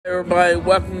Everybody,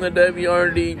 welcome to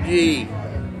WRDG.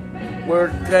 We're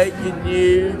taking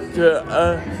you to,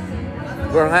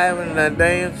 we're having a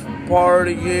dance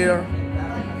party here,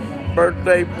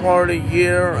 birthday party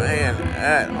here, and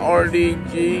at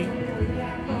RDG,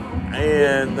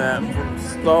 and from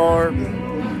Star.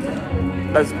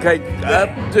 Let's take up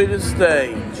to the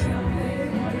stage.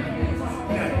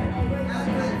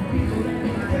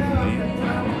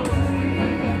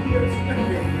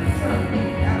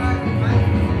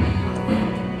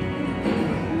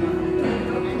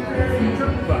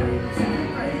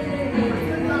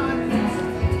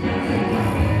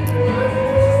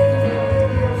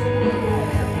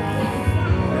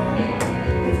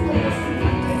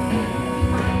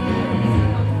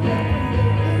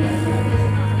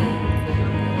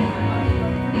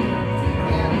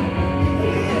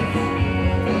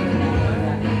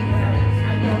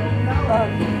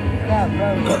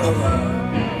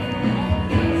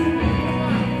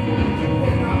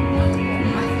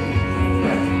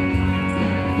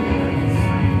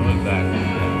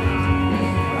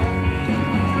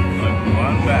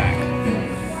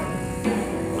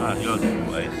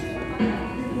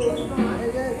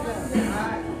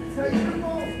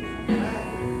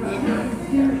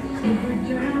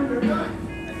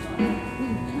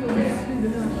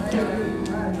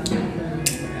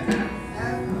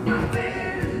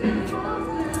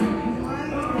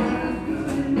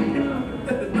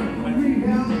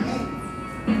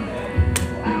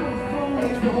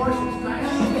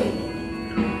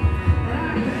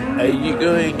 Hey, you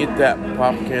go ahead and get that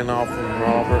pop can off from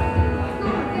Robert.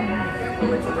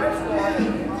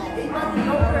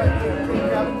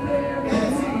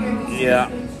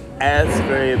 Yeah, ask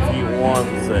her if he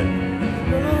wants it.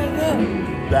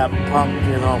 That pop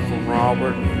can off from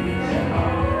Robert.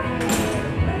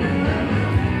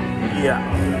 Yeah.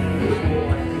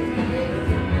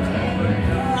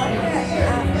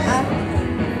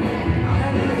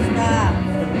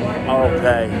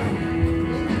 Okay.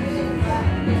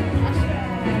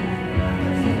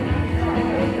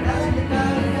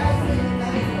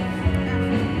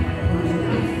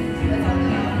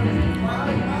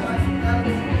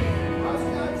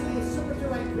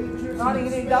 You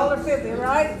need $1.50,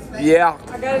 right? Yeah.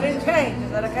 I got it in change.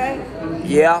 Is that okay?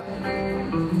 Yeah.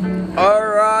 All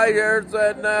right, here's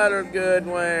another good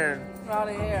one. Right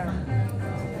here.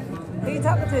 Who you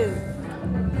talking to?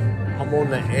 I'm on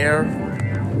the air.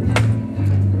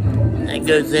 It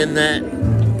goes in that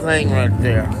thing right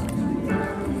there.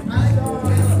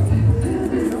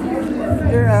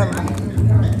 Your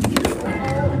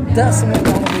Dustin went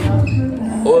on me.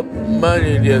 Oh,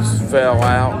 money just fell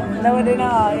out. No, it did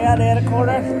not. Yeah, they had a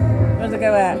quarter. Where's it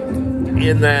go at?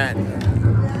 In that.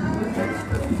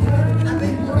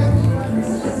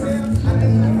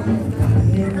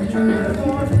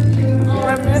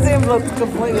 This envelope's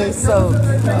completely soaked.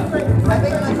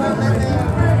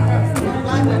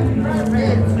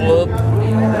 Whoop.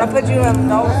 I'll put you on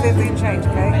 $1.50 and change,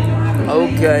 okay?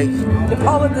 Okay. The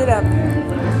Paula did up.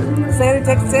 Sandy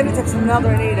takes another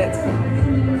and eat it.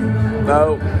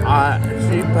 No,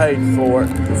 she paid for it.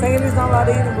 Sandy's not allowed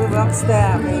to eat it without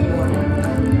staff anymore.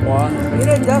 What? You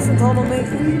know Dustin told me?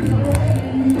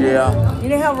 Yeah. You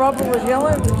know how Robert was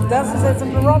yelling? Dustin said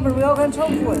something to Robert, we all got in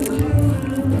trouble for it.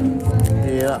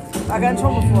 Yeah. I got in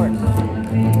trouble for it.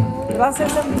 Did I say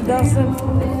something to Dustin?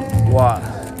 What?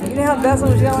 You know how Dustin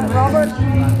was yelling at Robert?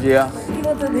 Yeah. He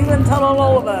wouldn't tell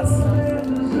all of us.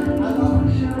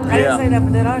 I didn't say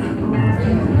nothing, did I?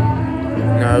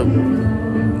 No.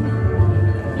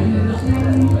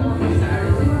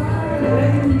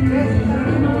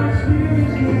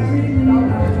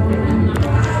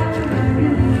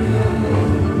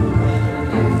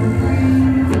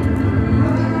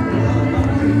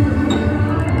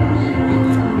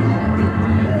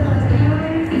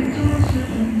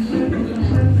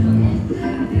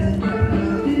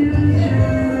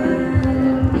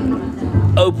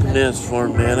 Open this for a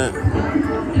minute.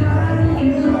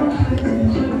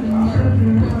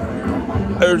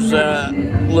 There's that,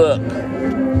 look,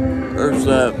 there's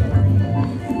that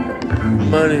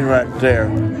money right there.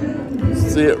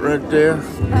 See it right there?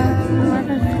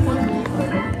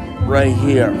 Right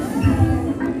here.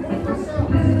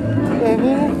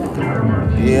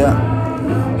 Yeah.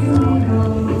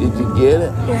 Did you get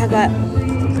it? Yeah, I got it.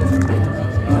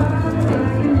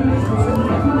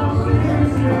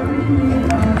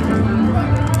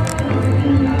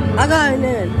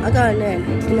 I got it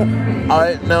in. I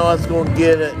didn't know I was going to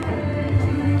get it.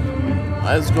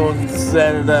 I was going to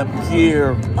set it up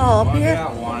here. Oh, up here?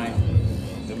 That's fine.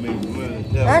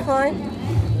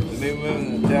 They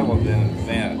moving the table in the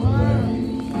fence.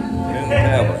 Move the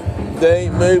table. They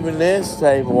ain't moving this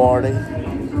table, are they? They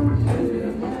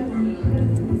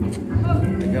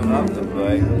come up to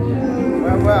play.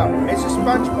 Well, it's a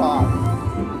SpongeBob.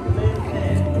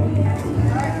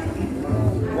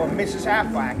 Well, Mrs.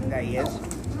 Halfback, that is.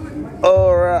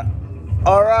 All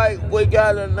right, we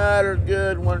got another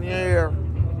good one here.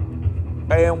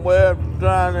 And we're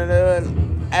trying to do it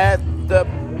at the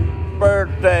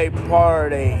birthday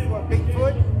party. What,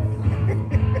 Bigfoot?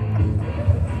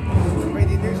 Wait,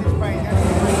 there's his brain.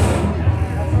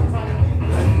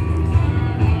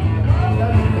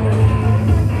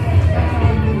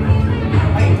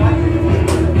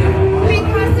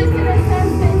 Because this is an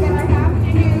assessment that I have to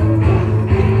do.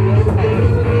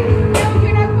 No,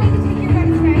 you're not going to take your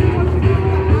medicine. You have to do it.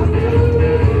 I'll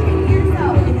take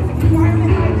yourself. And it's a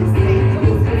requirement by the state. So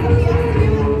is somebody else to do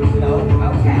it? No.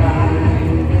 Okay.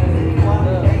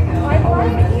 I bought a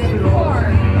kid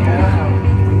card.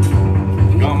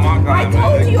 I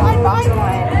told you I'd buy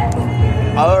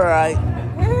one. All right.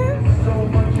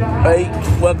 Hey,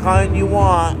 what kind you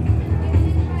want?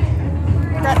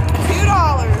 Got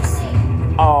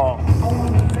 $2. Oh,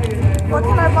 What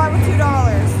can I buy with $2?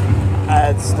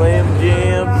 at Slim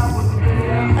Jims.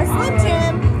 A Slim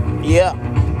Jim. Yeah,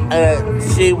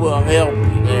 she will help you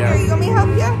Here, there. you want me to help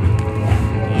you?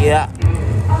 Yeah.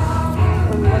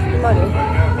 What's the money?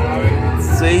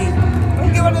 See?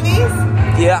 Wanna get one of these?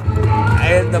 Yeah.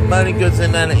 And the money goes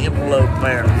in that envelope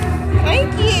there.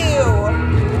 Thank you.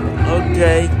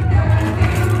 Okay.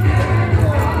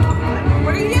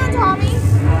 What are you doing, Tommy?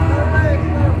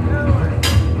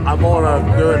 I'm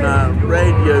doing a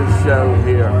radio show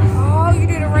here. Oh, you're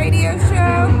doing a radio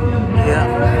show? Yeah.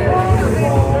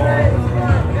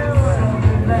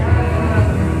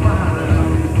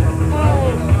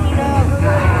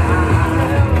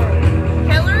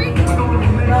 Hillary?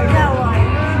 No, Caroline.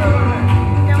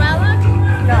 Noella?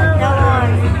 No,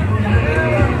 Caroline.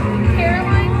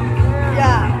 Caroline?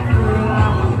 Yeah.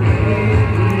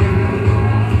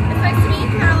 It's nice to meet you,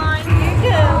 Caroline. You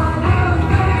too.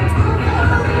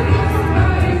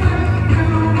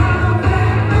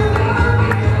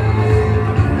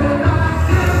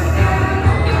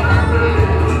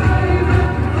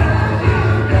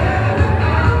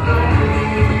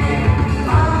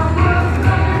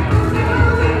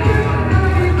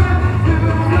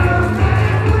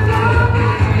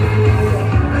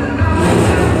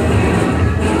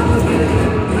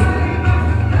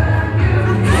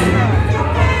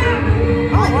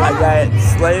 I got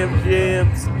Slim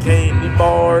Jims, candy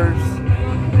bars,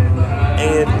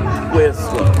 and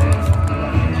Whistler.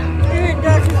 Here it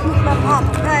does. This is my mom,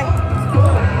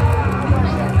 okay?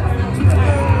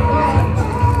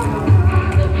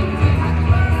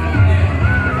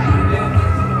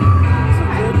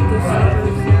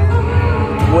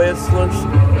 Whistlers.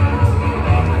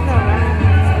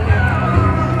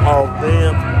 Oh,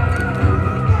 damn.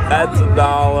 That's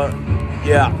 $1.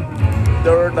 Yeah,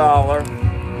 they're $1.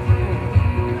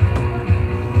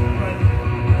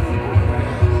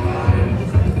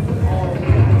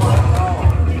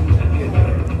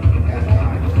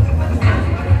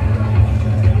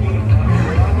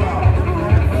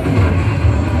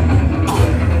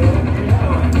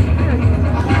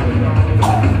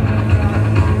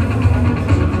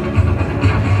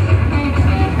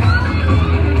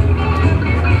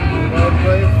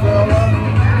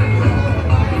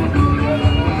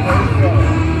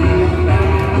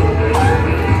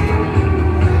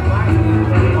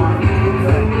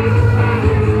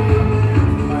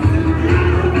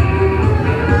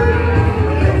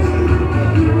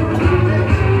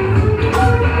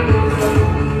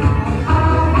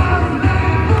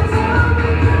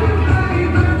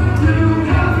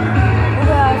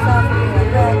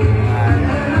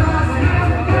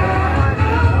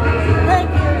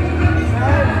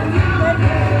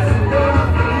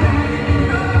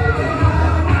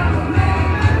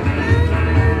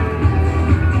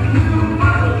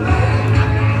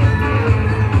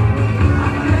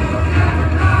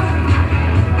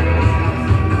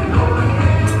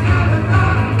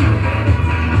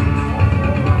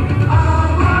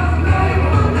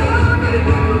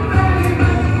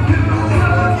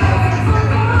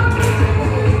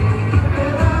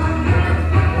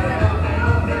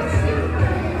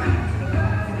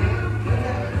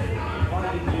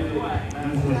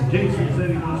 Jason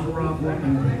said he wants to rock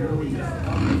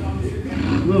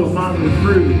one. Little Motley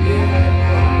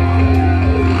Crue.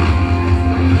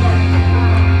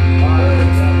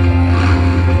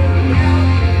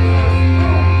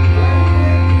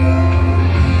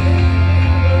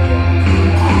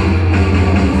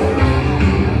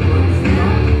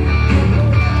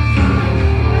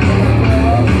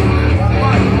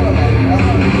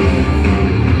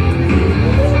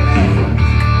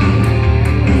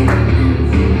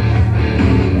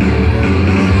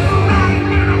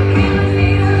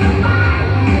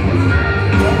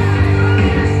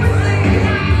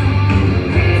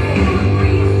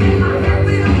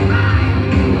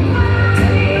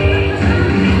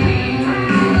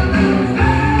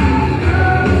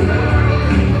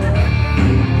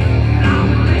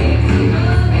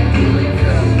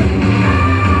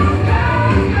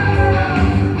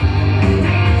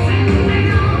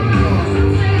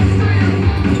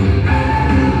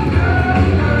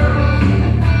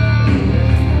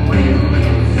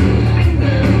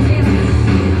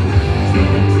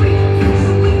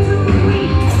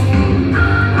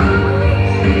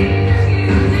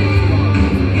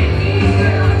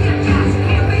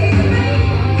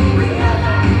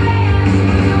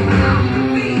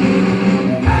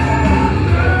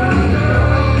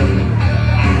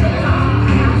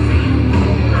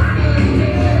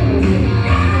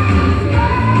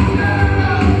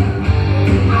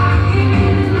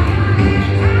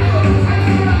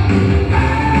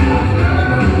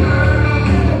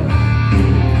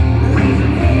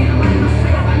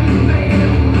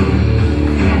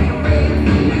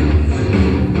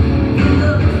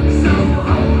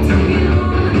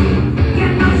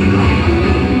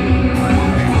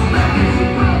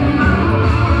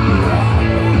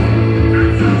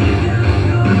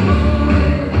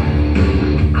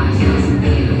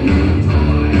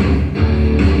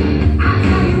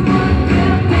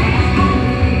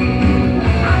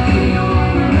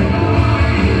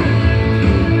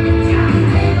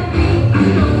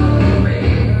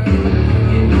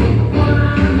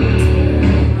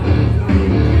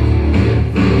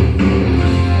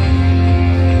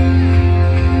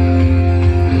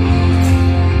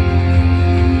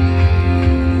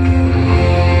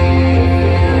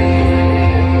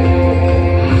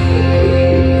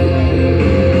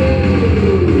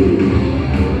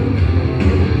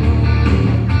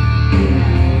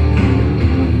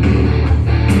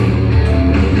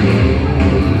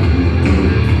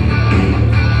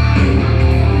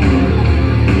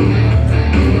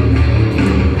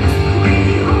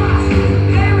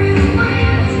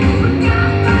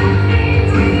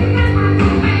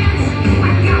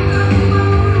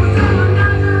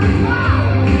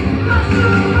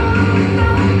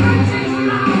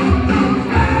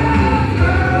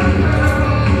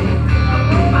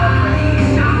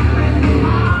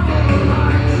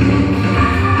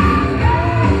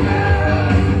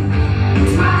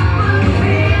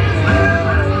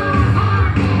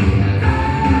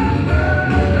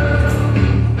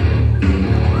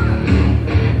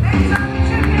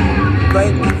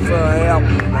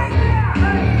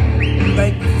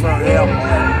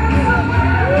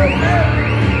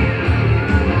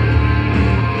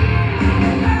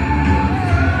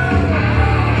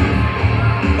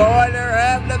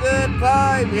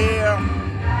 time here.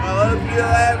 I hope you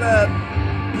have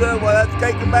a good one. Let's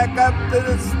take it back up to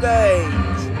the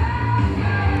stage.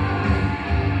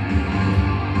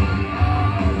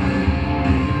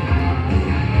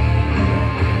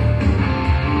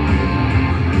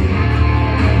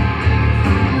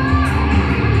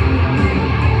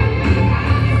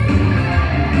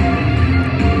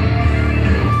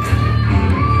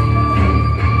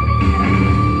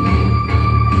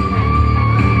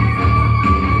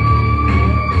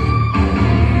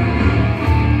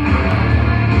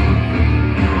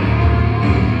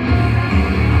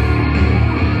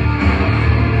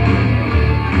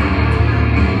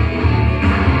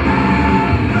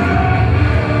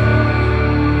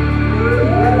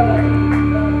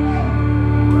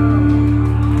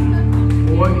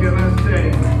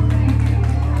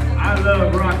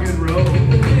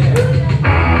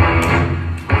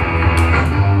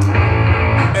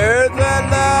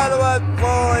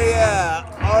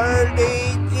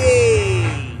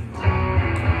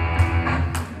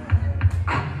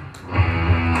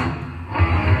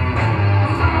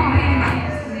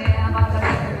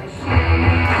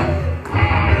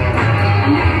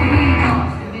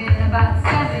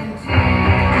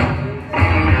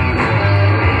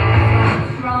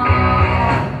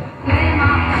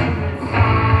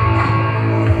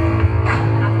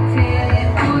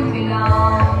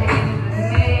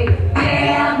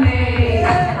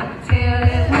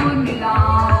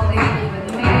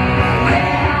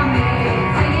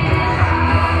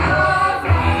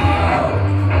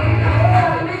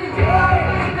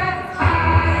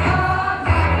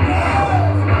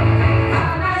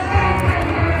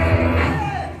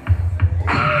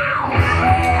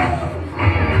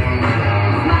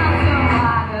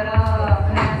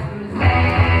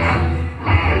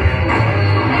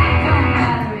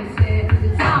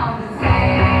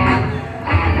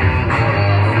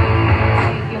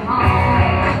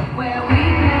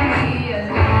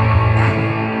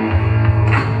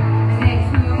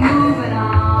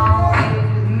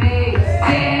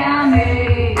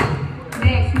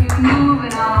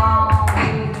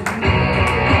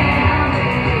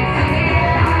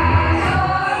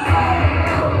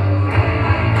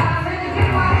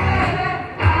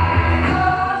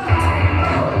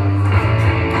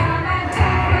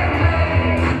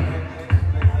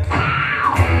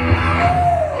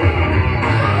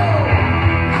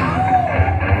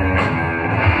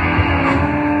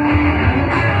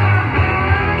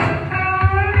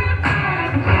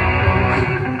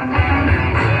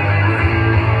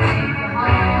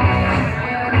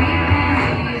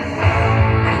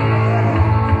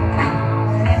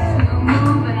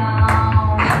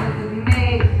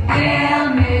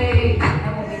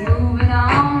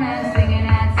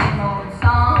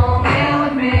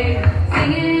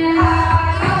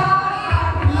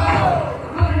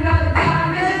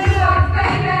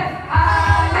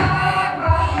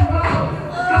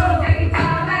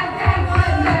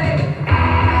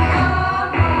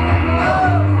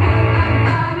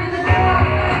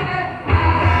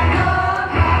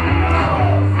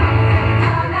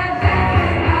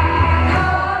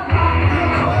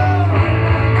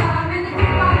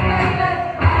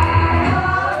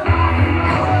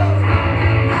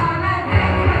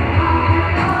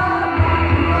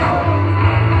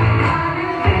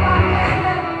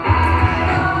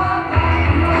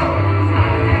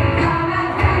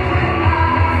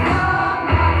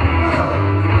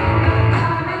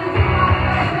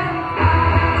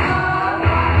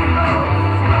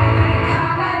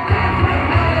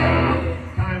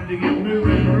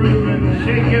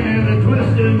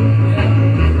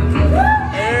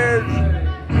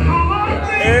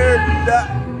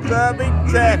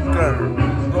 Checker.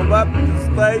 Come up to the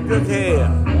stage with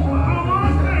him.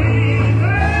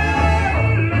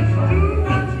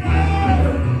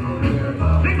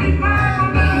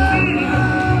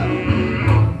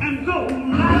 And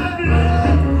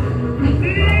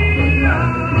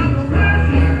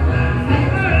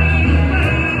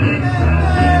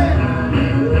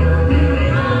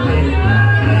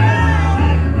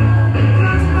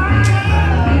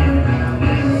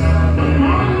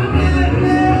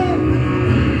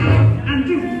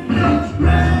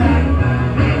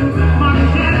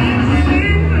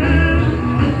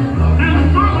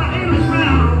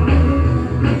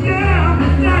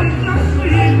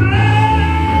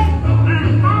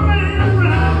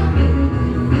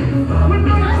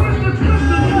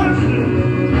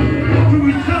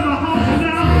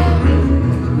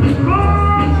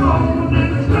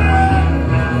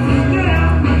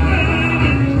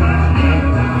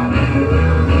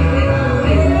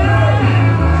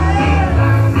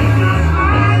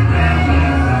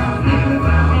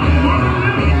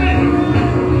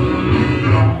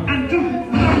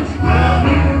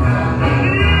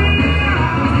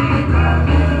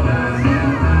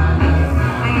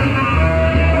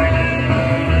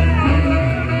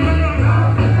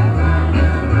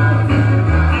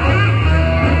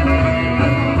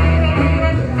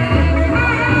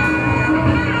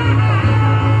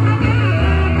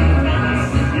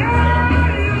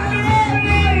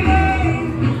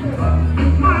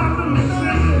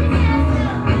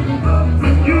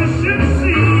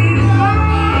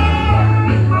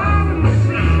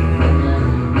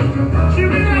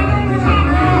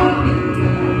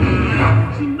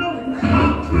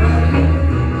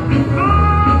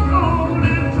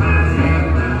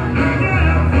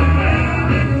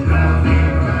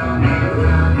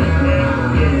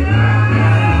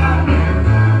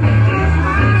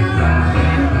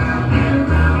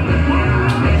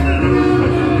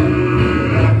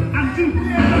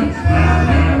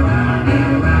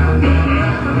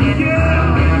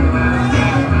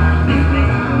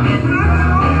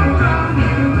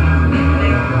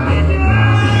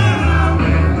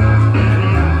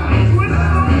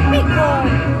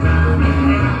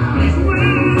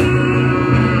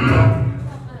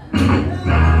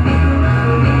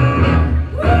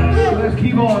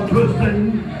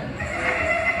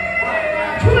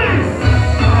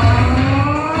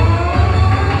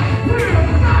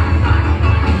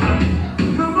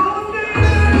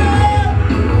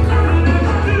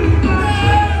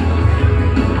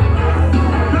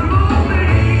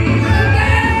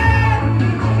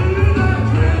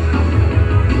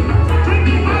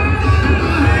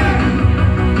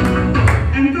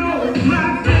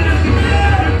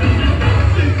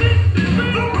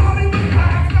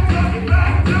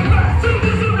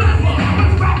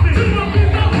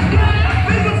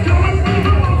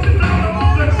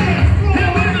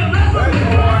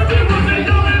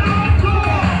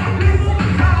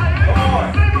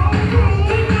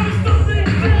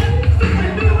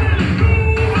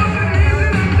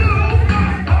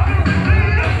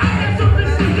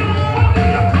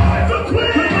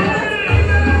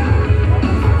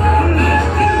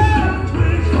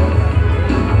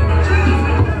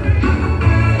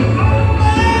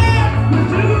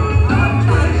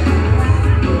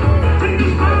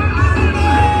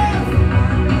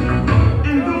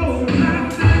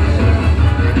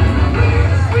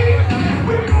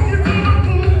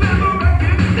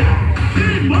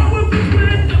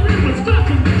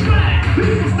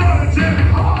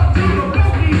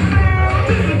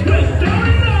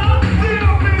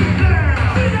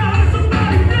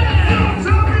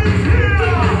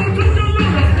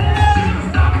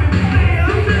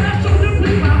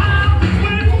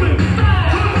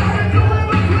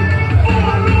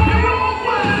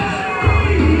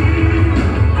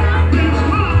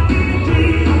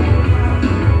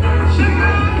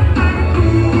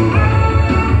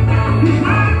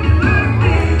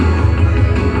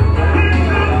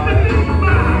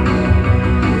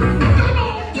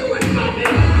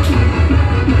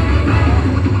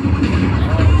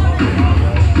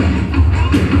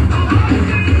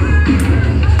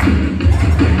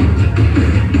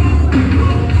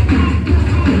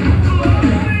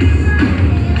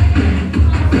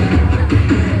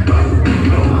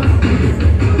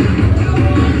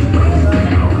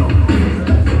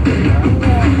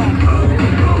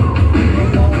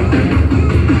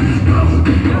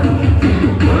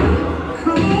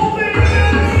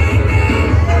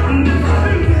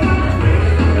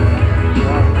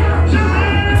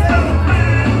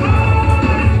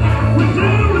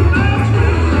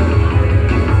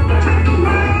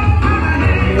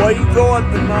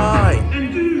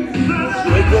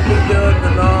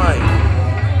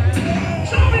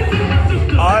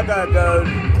I gotta go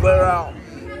clear out.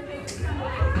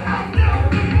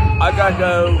 I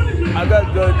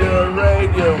gotta go do a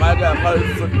radio. I gotta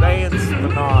host a dance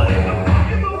tonight.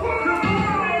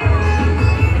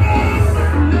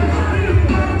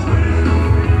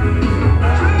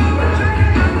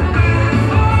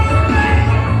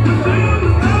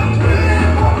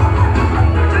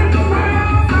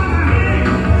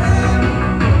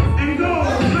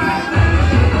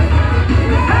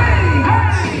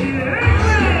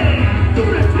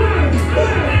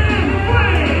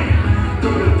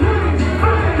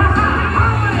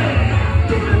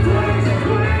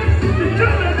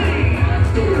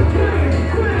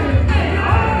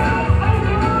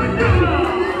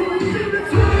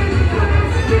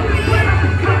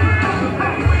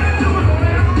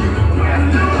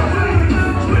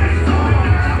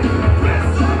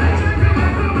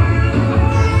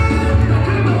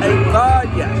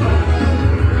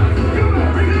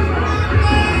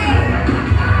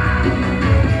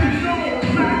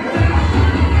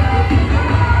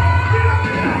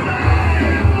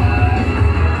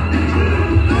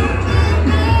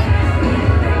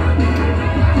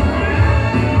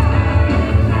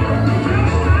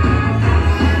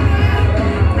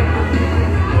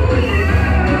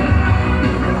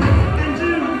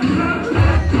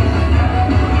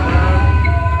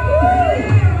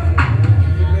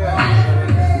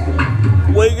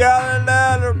 We got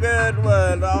another good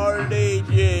one,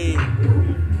 RDG.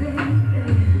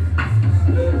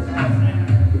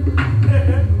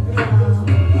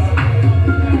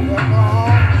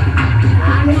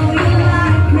 I know you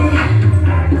like me.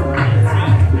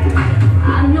 I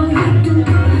know you do.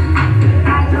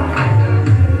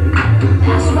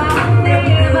 That's why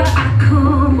whenever I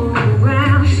come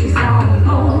around, she's all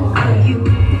over you.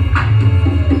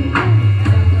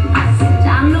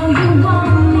 I know you want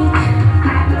it.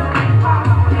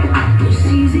 It's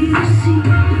easy to see.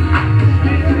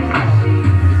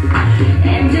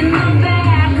 And in the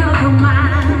back of your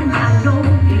mind, I know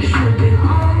you should be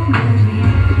home with me.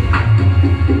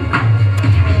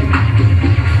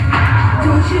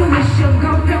 Don't you wish your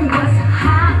girlfriend was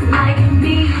hot like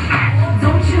me?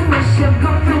 Don't you wish your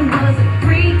girlfriend was a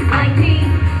freak like me?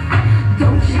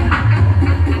 Don't you?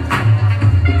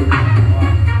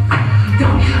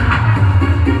 Don't you?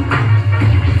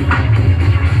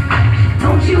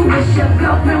 Don't you wish your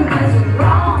girlfriend was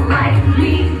wrong like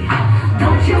me?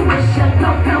 Don't you wish your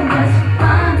girlfriend was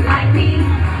fun like me?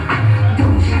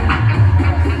 Don't you?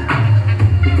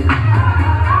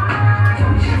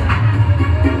 Don't you?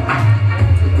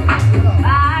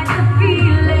 Fight the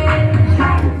feeling.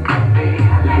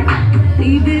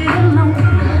 Leave it alone.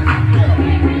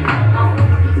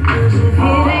 'Cause if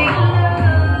it ain't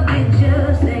love, it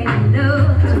just ain't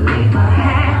enough to leave a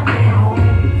happy home.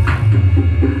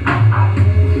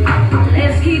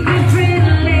 Let's keep it real.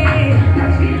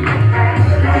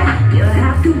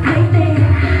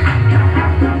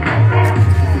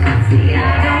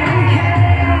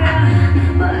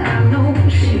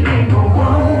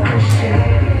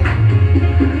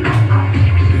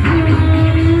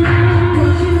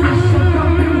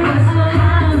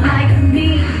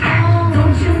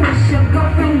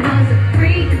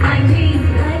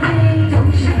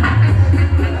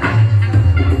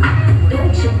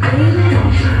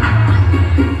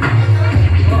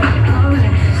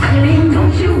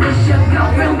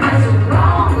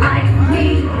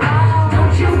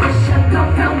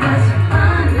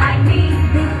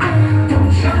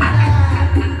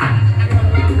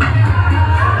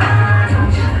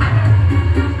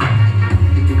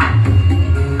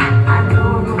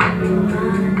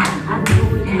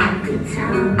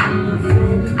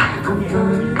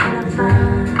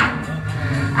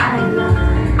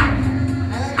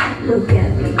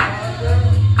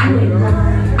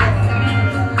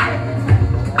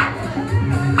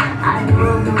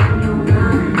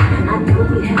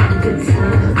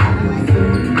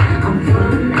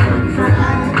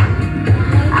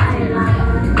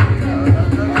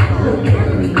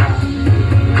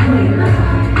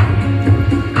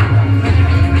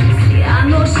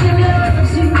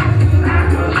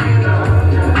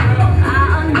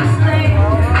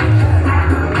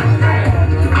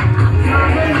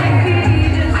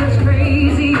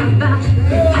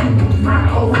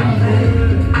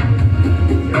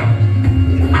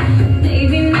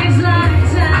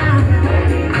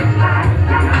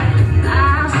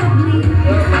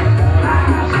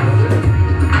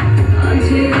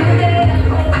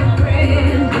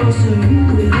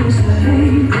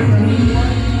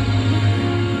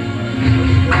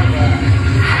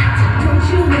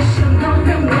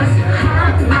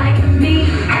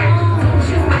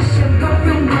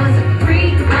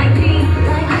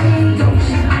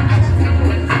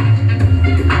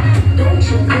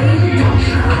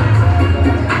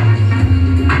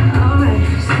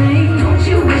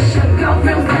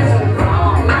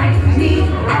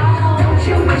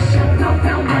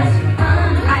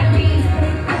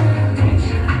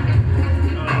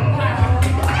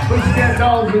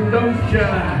 girls with Don't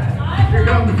Shine. Here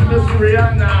comes Miss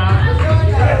Rihanna.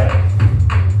 Everybody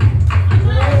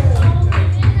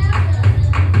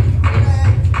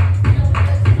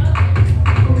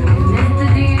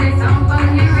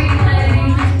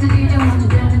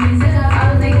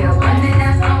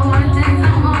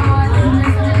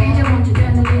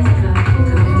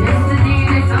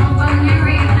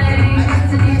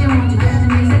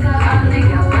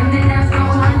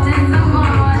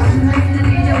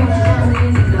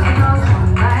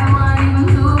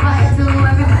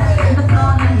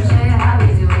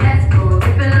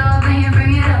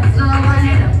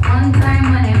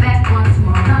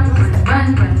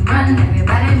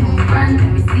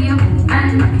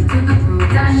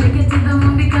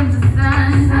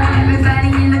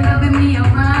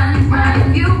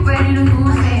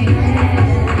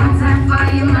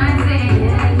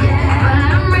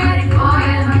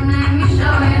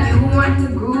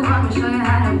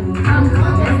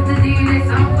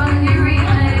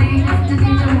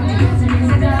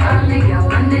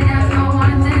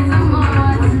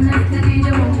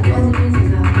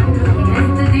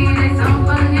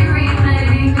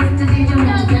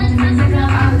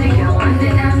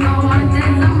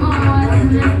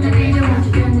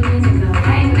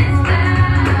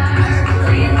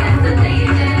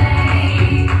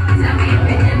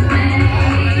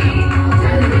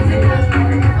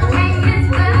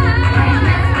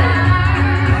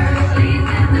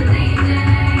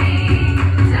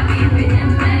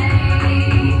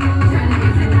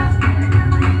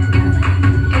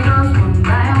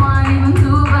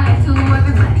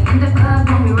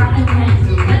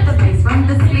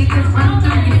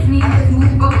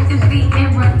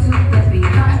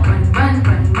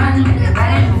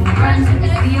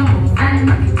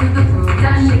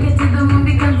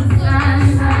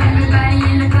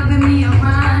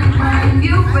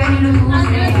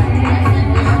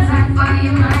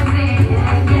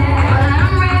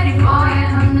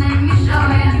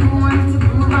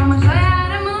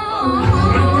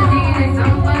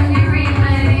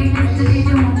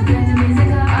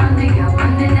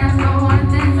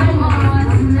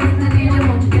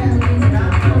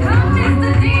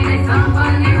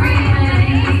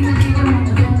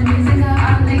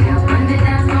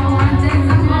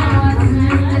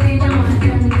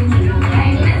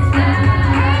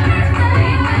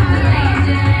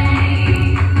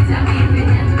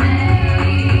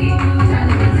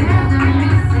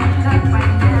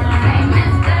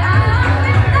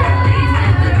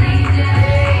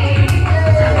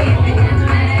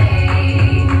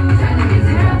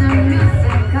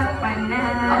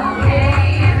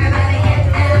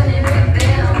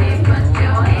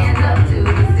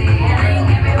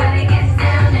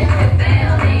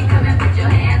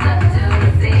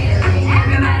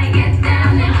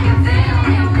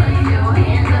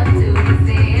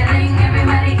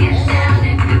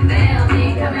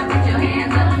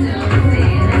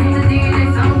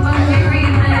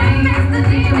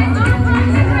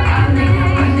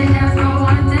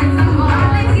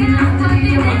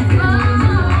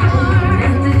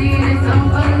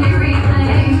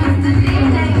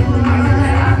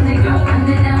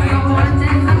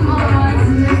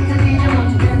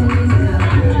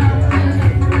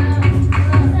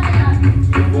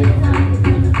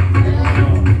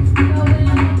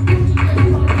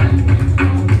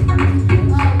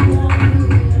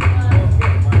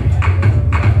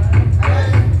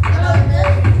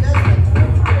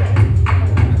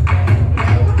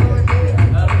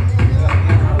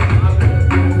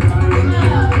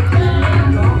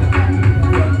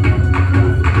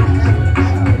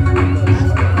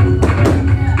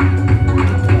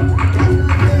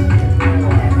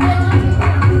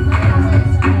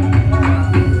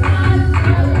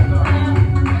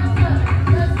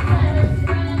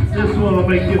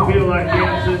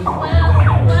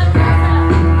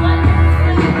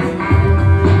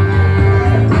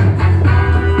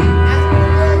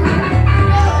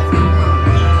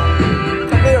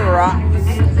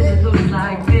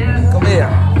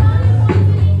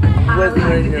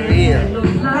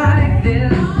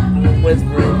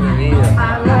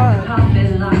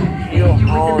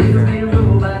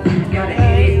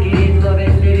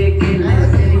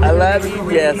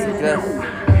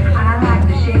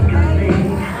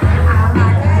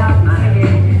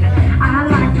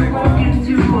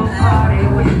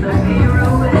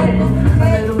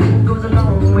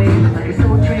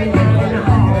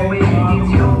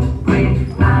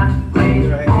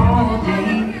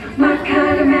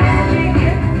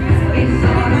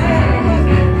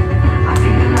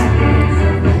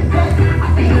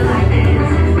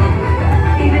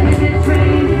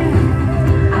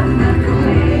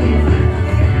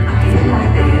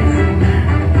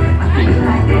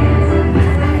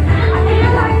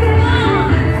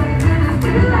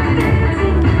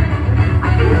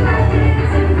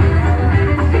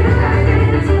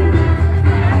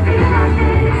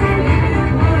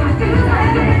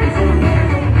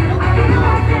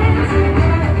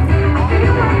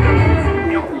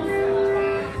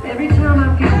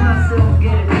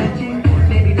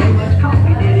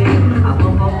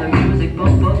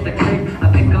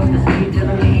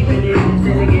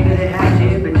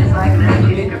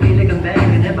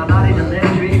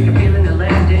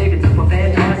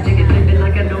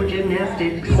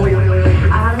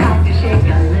I like to shake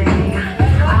a leg.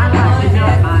 I like to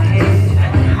nod my head.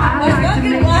 I like to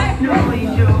make a snowy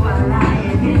Joe while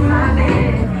lying in my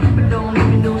bed. But don't leave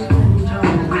me no spoon toe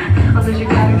unless you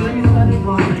got a good one.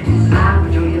 Smile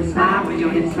with your hips, smile with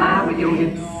your hips, smile with your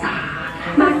hips.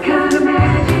 My kind of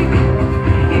magic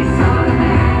is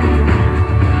automatic.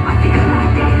 I feel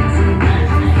like dancing.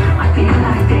 I feel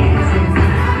like dancing.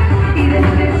 Even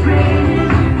if it's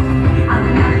raining, I'm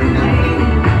not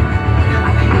complaining.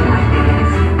 I feel like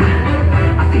dancing.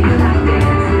 I feel like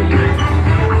dancing.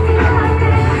 I feel like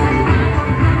dancing.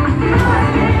 I feel like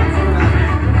dancing.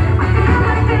 I feel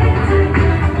like dancing. I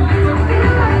feel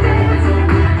like dancing.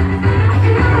 I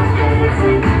feel like dancing.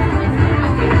 I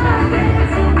feel like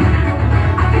dancing.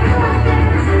 I feel like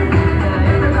dancing.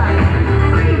 Everybody,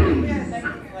 freeze.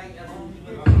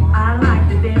 I like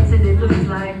to dance and it looks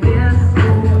like this.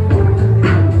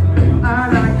 I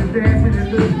like to dance and it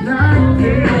looks like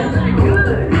this.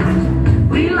 Good.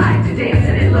 We like to dance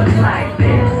and it looks like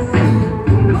this.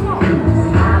 Come on.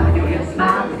 Smile with your hips,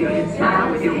 smile with your hips, smile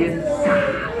with your hips.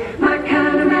 My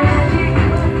kind of magic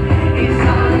is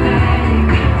automatic.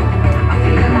 I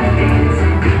feel like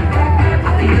dancing.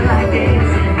 I feel like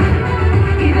dancing.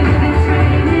 Even if it's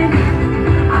raining,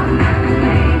 I'm not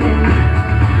complaining.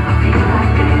 I feel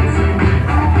like dancing.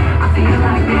 I feel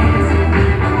like dancing.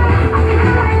 I feel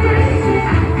like dancing.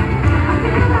 I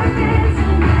feel like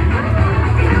dancing. I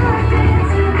feel like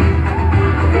dancing.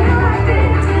 I feel like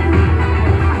dancing.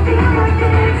 I feel like dancing.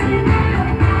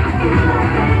 I feel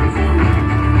like dancing.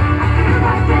 I feel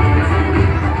like dancing.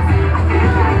 I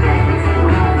feel like dancing.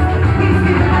 We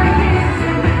feel like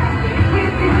dancing. We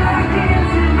feel like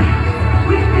dancing.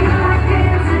 We feel like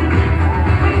dancing.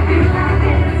 We feel like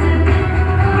dancing.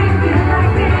 We feel like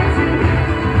dancing.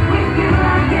 We feel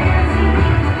like dancing.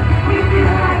 We feel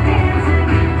like dancing.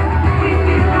 We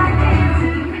feel like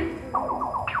dancing.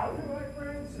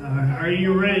 Are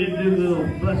you ready to do a little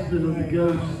busting of the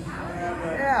ghost?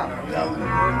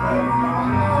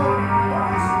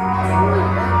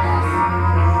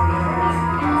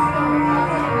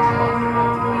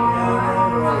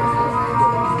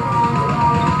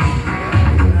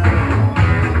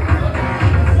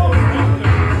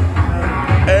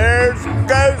 There's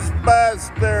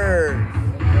Ghostbusters.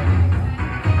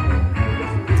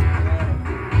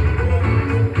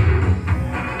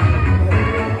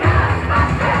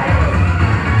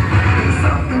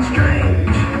 Something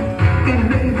strange in the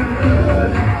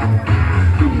neighborhood.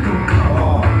 Who you gonna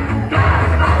call?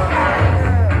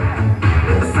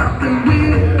 There's something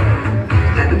weird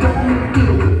that don't look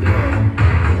good.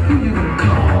 Who you gonna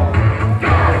call?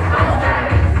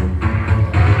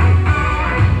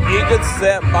 You can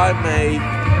sit by me.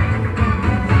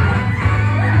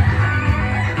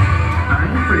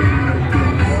 I'm afraid of no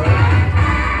ghosts.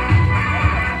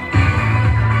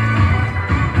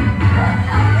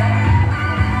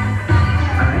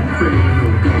 I'm afraid of no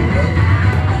ghosts.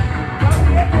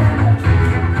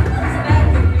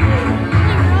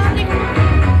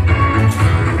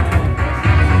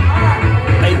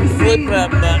 Hey, flip that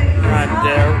button right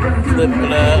there. Flip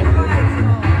it up.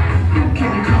 Who can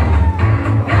you call?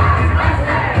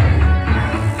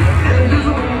 There's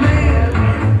an old man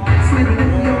sleeping in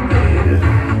your bed.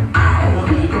 Oh,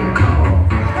 who you gonna call?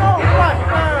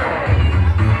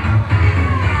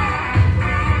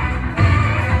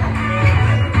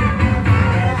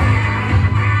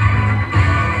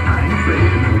 I'm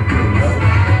afraid of no ghosts.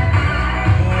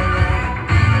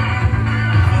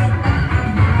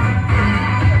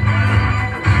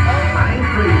 I'm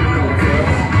afraid of no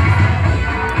ghosts.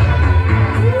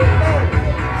 Who you gonna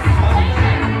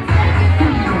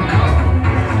call?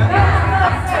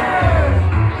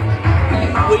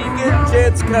 When you get a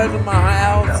chance to come to my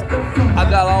house, I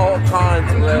got all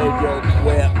kinds of radio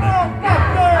equipment.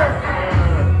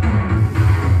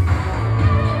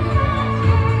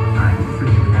 I'm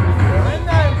afraid of no ghosts.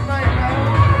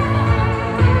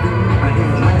 I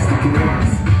hear plastic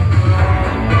noise.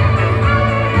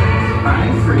 I'm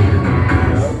afraid of no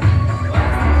ghosts.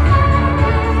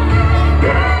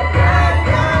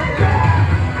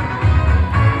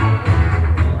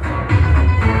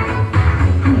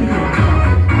 Who you gonna call?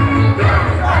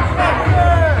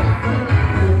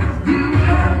 You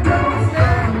have those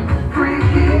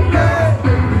freaky ghosts.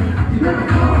 You never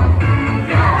call.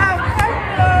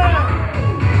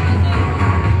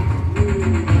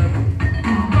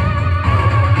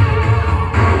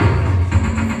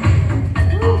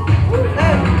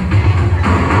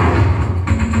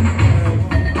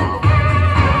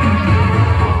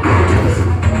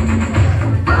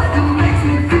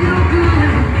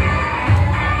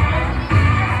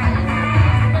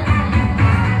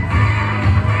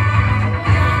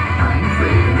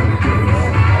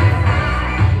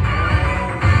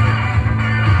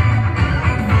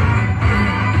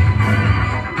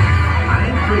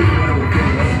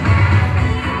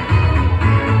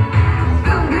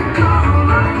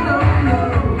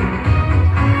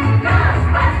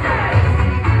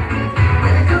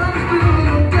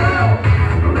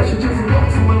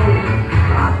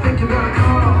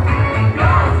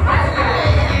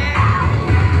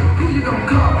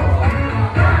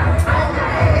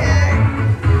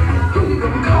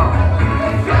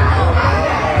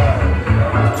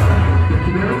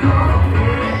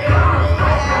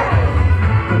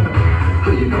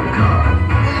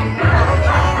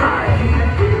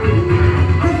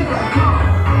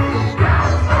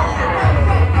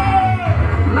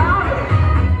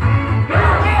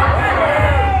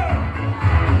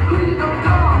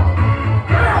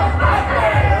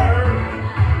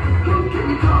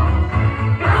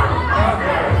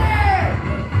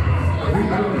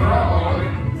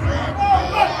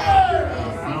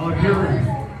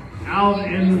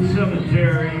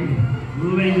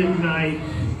 night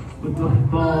with the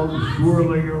fog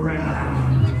swirling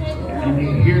around, and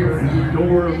you hear the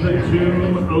door of the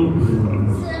tomb open,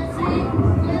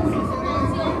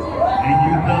 and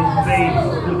you come face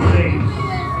to face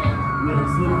with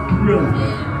the truth.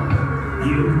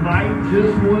 You might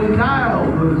just want to dial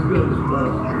those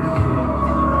Ghostbusters.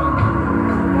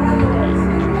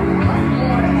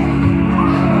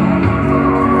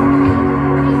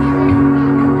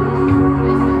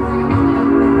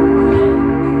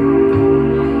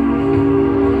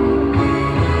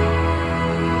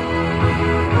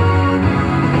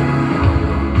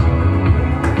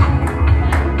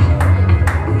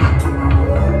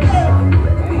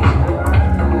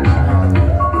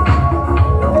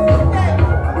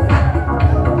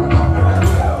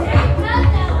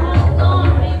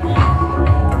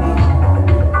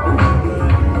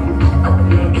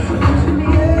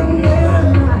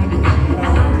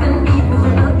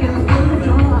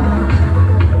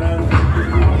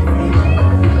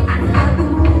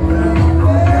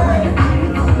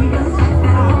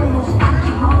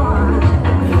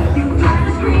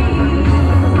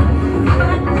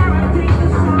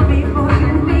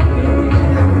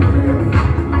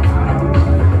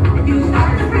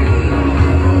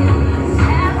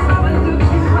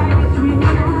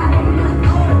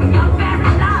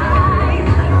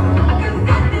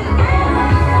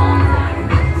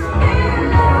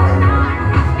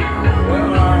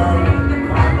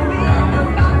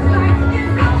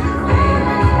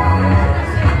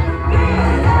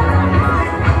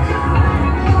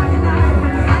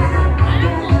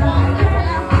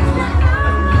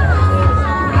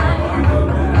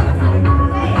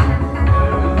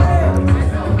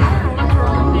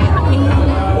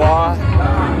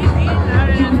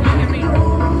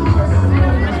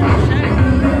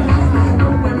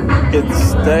 It's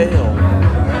stale.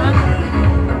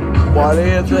 What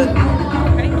is it?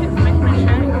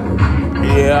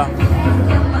 Yeah.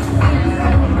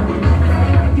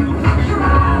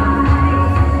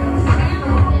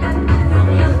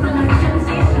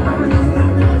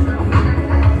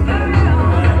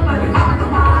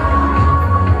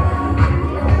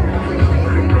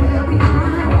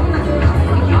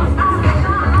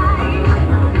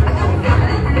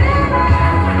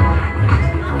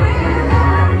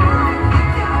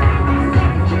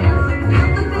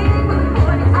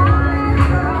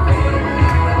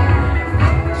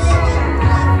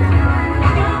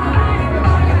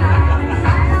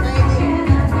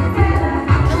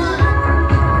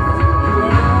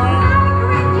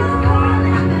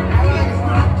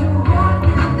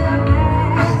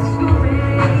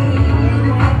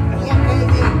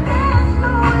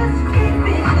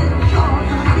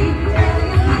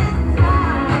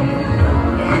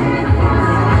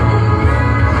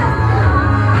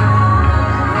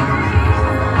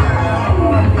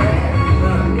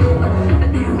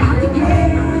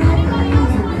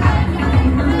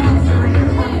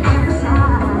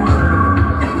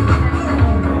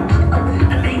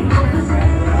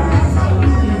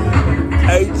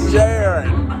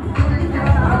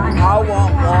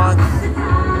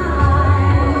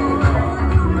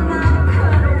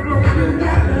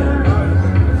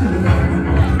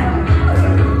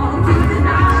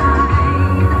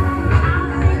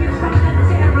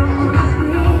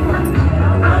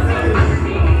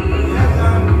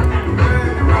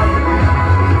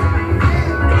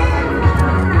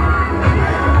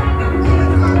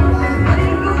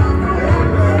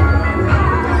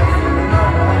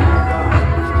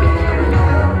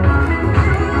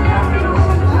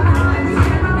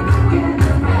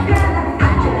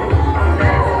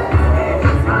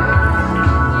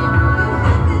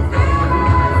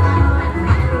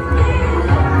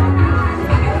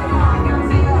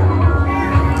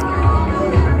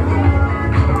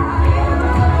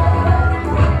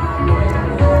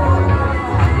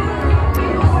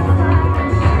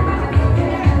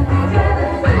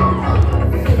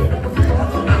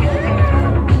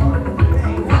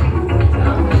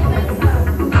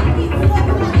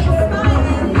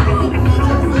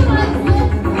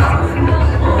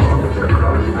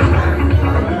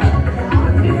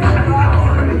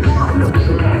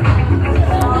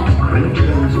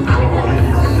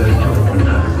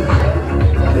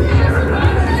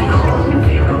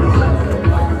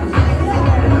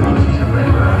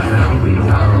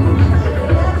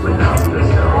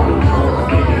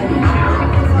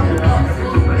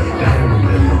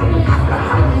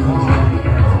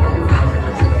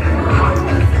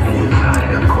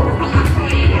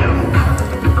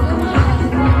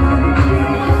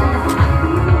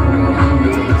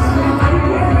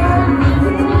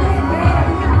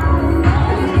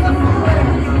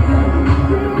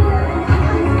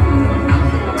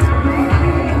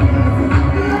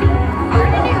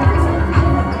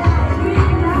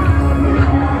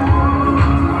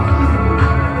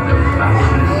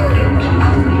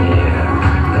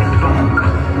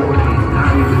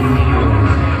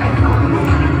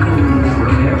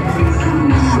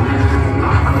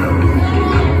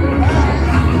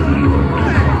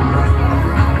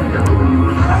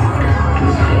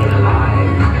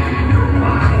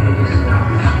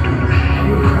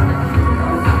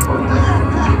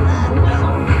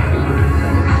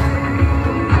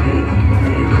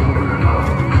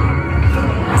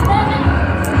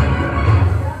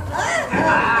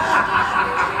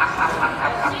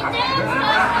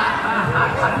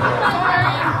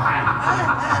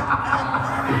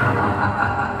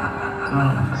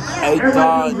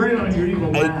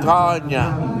 on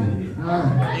ya.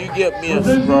 You get me a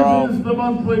This straw. is the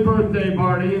monthly birthday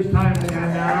party. It's time to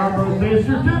hand out our birthday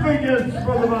certificates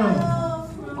for the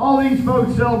month. All these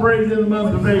folks celebrated in the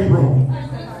month of April.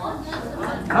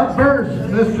 Up first,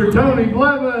 Mr. Tony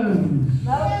Blevins.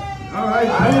 All right,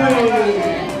 Tony.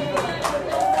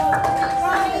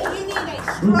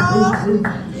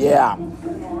 Yeah.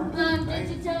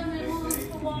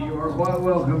 You are quite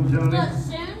welcome, Tony.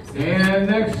 And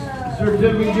next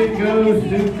certificate goes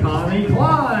to Connie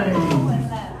Klein.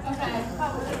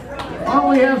 Why don't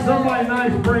we have somebody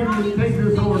nice take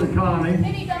this over to Connie?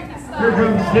 Here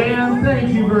comes Jan.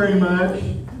 Thank you very much.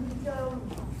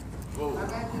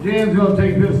 Jan's going to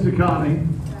take this to Connie.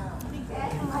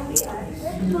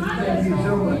 Thank you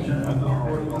so much.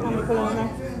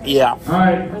 Yeah. All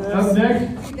right, up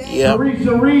next, Yep.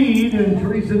 Teresa Reed, and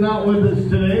Teresa not with us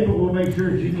today, but we'll make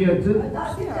sure she gets it.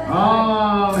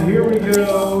 Ah, here we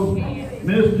go,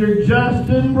 Mr.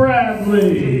 Justin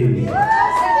Bradley.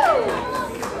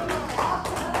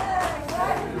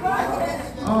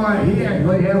 All right, he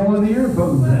actually had one of the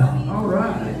earphones out. All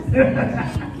right.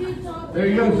 There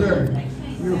you go, sir.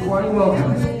 You're quite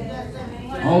welcome.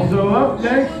 Also up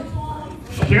next,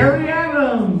 Sherry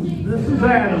Adams. This is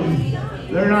Adams.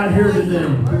 They're not here today,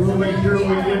 so we'll make sure we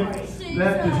get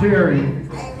that to Sherry.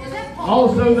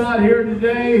 Also not here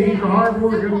today, he's a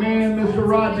hard-working man, Mr.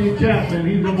 Rodney Chapman.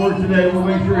 He's at work today. We'll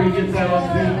make sure he gets that on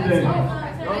Tuesday.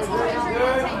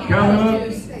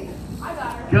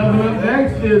 Coming up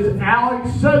next is Alex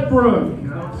Sudbrook.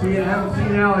 I haven't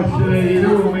seen Alex today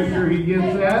either. We'll make sure he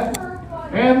gets that.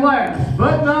 And last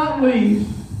but not least,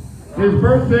 his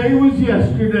birthday was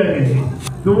yesterday.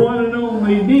 The one and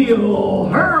only Neil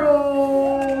Hurl.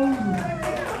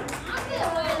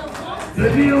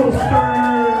 The Neil Stern.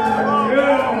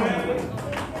 Yeah.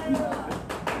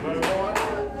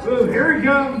 Ooh, here he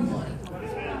comes. All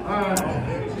right.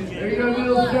 There you go,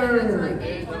 Neil Stern.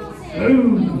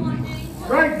 Boom.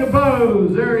 Strike the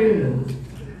pose. There he is.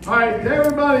 All right, to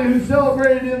everybody who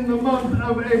celebrated in the month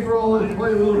of April, let's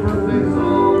play a little birthday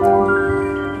song.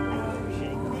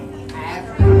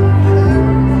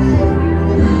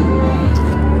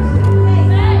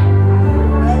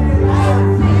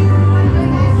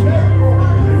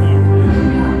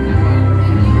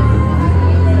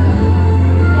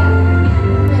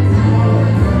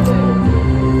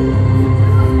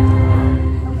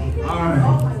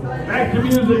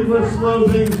 Let's slow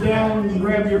things down and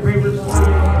grab your favorite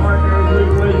partner as we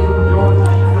play some George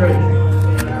Strait.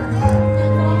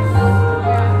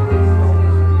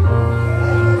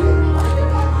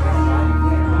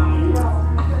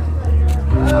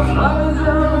 I was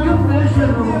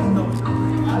unconditional.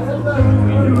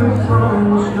 We knew it from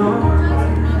the start.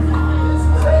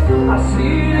 I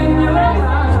see it in your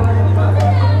eyes.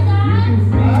 You can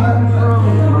feel it from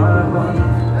my heart.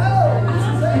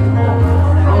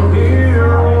 From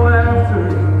here on after,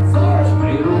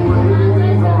 stay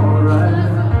away all right.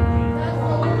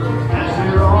 As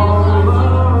you're all the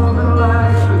love and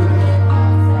laughter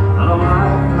of my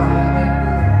life.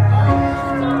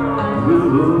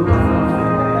 Will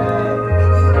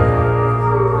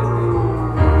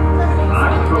I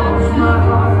cross my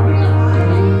heart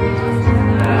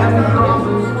and cross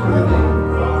the street.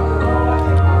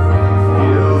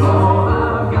 Give all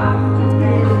I've got to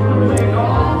do to make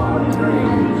all the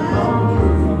dreams come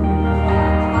true.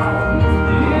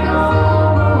 In all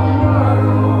the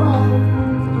world,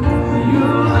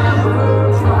 you'll never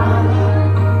find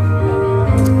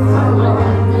a love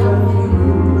that's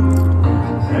true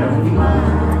as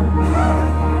mine.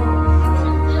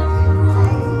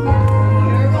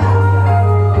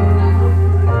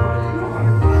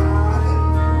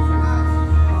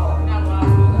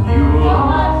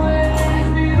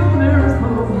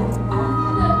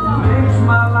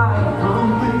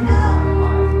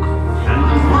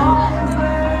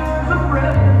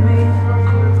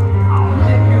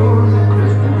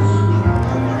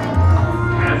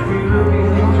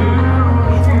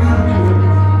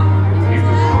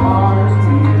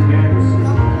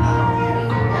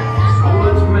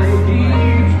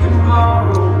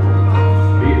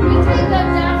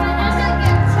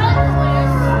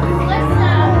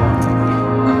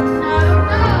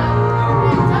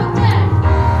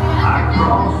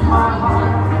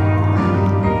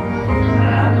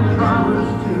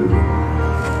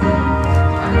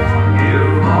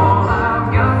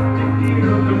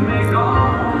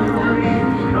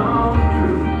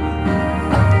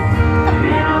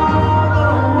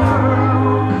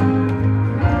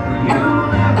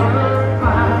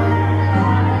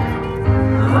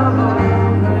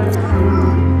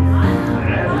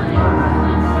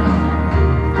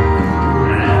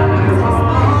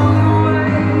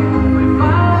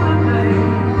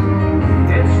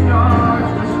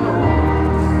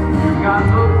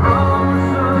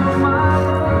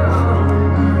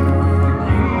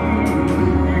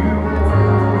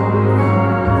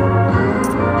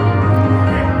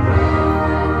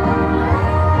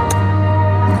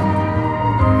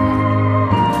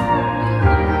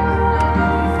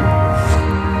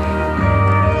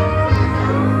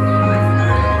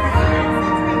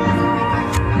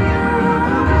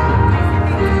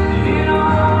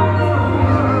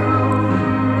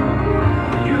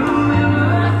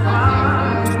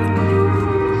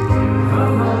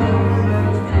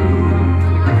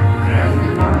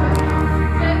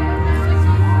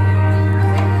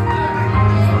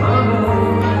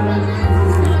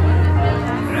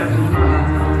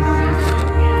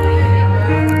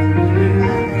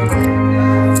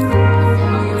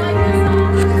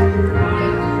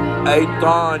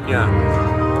 Tanya.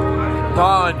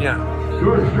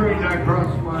 Yours straight, I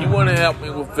cross my You want to help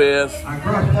me with this? I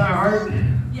cross my heart.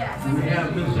 Yes. We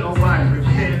have Miss Elvira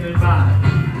standing by.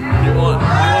 You want to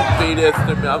feed this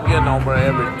to me? I'm getting over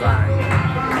everything.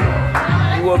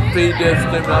 You want to feed this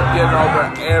to me? I'm getting over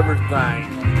everything.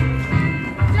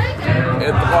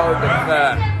 It's hard to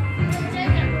cut.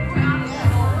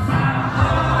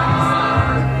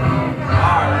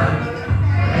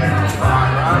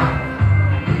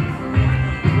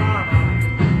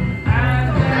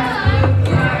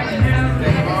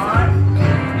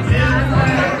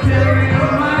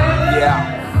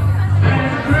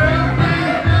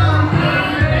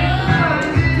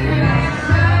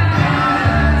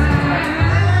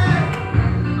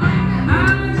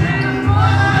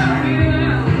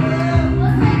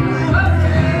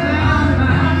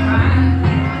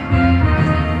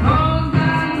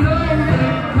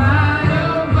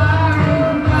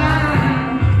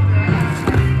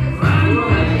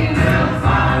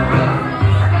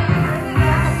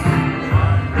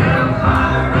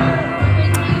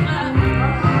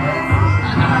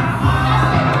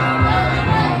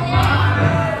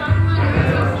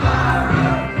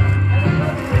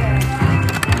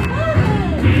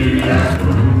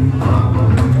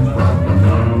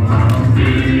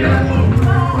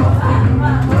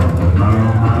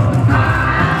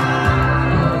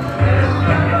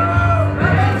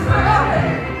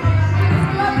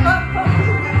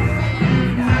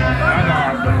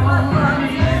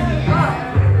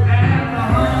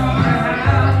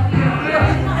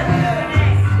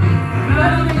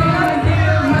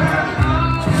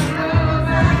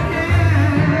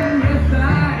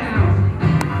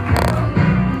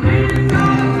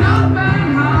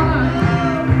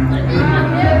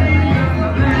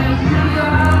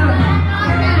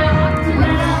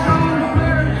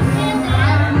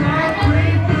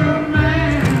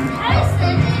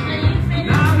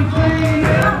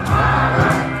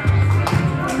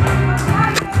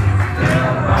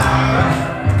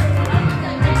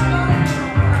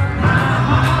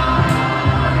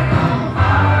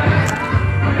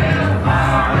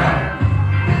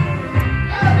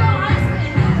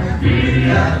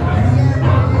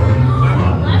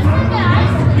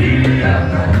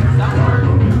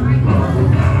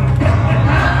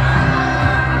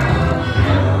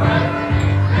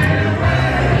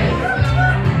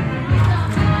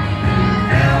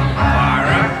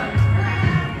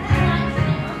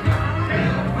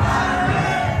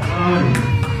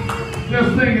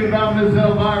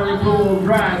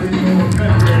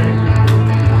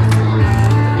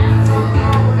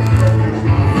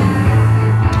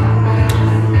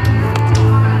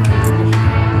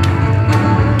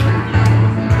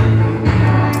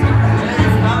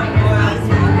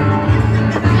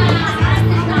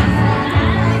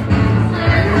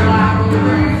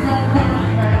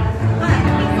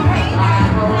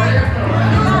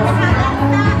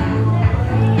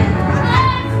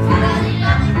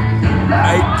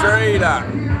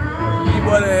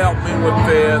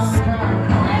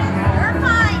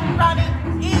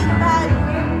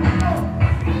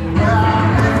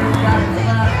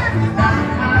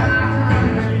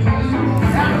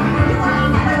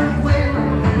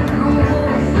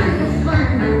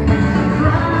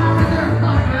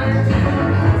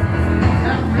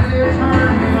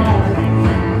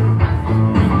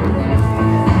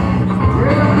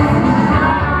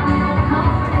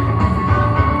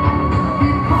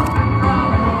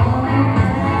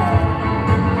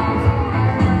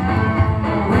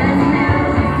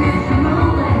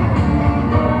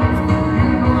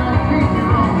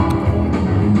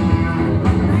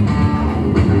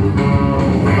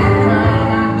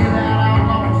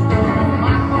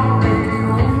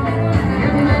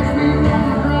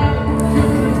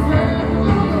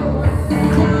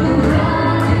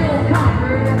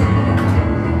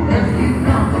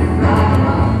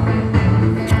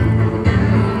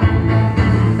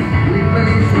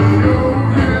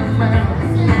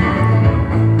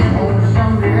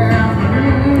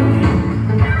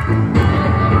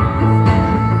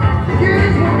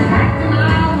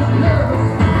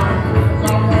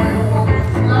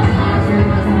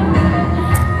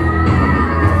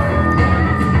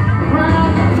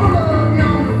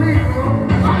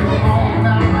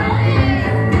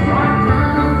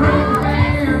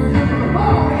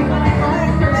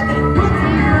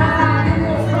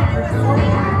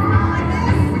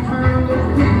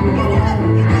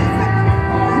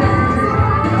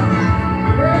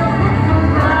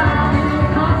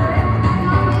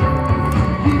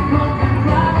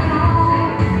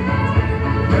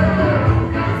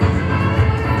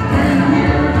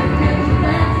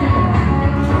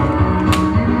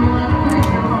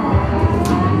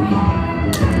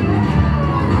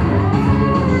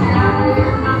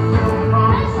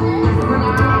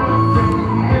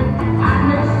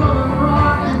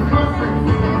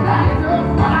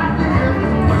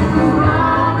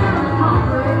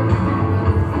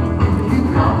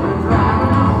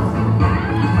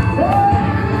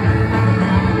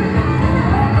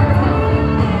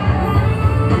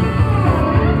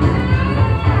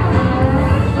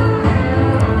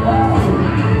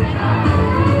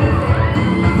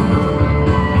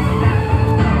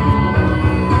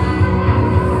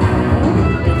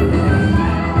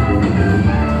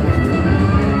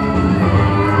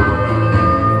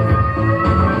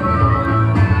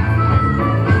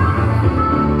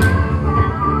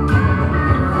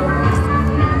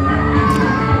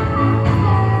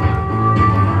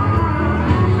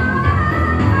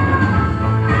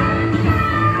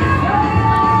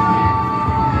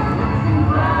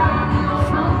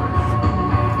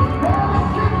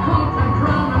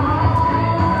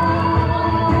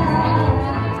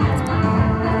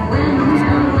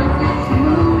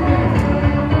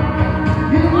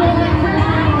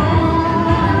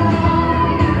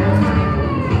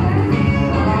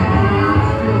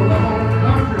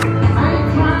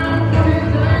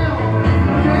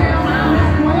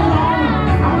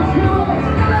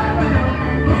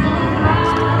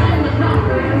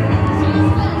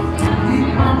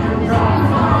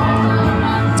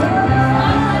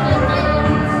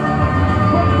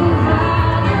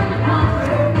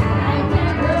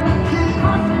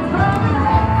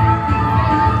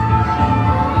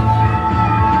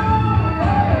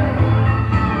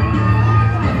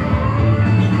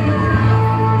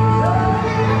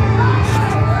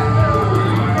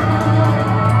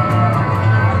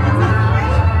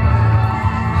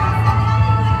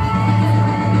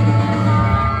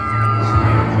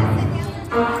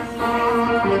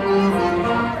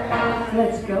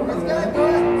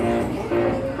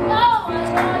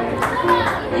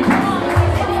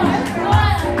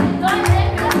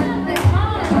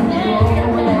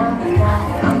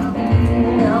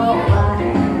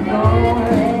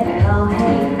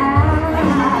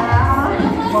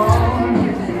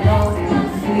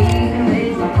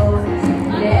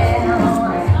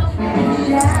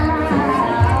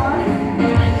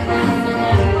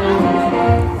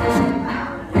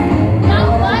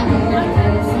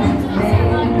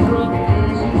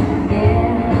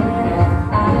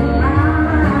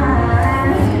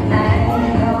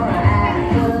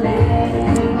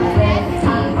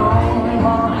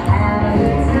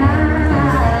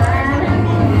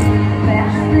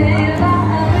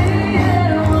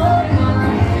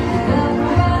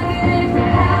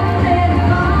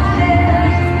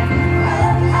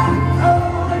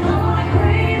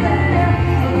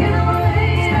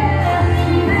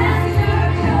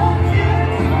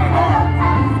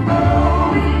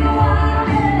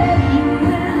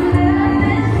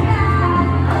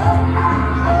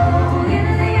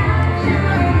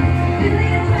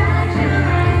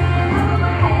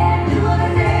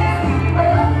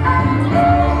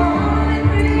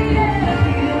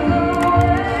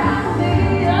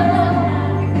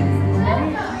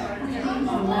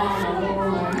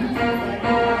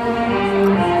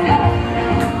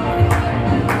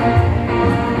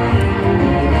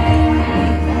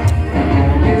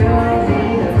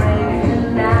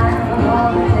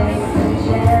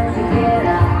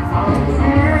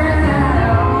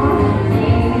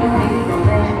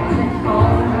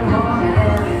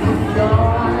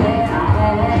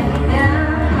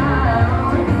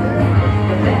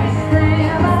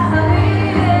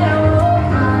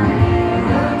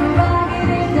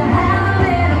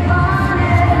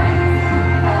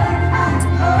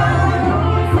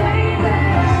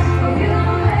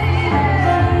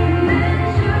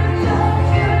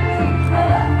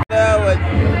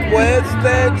 twist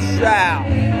and shout.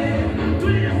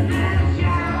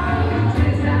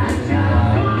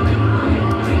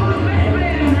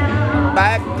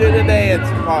 Back to the dance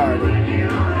party.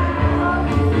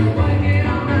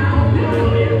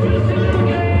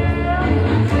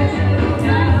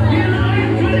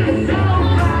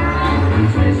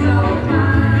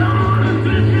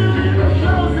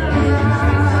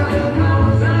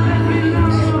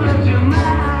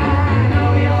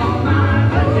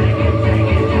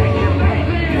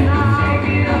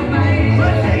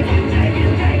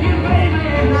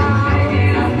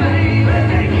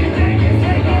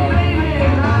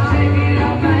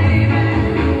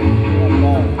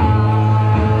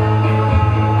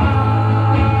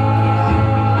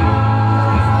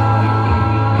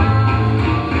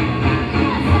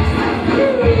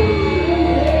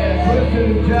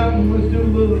 Let's do a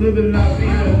little living la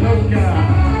vida loca.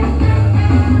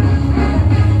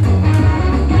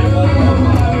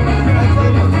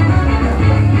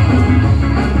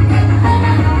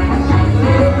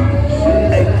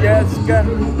 Hey, Jessica.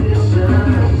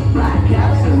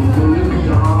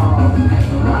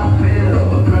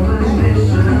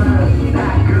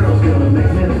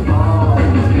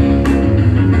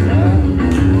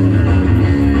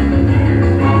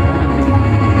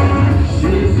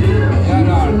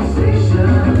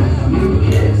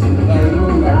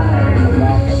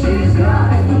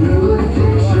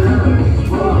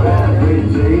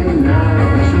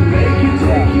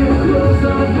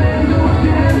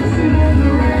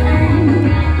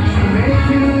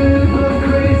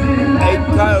 Hey,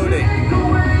 Cody,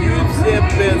 you zip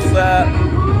this up.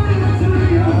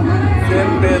 Zip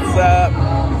this up.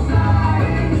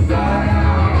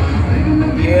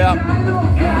 Yep.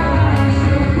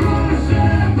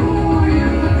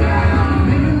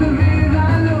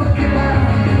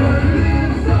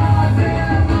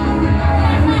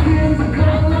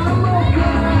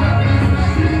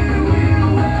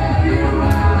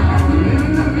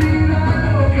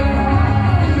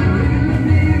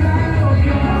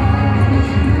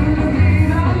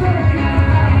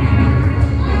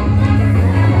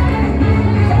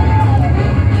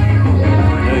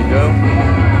 There you go.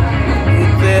 You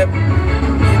zip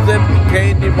the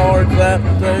candy bars up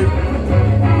too.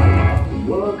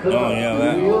 Oh yeah,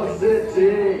 that.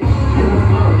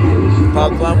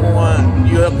 Cause I'm going,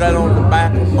 you hook that on the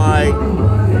back of my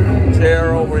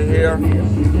chair over here.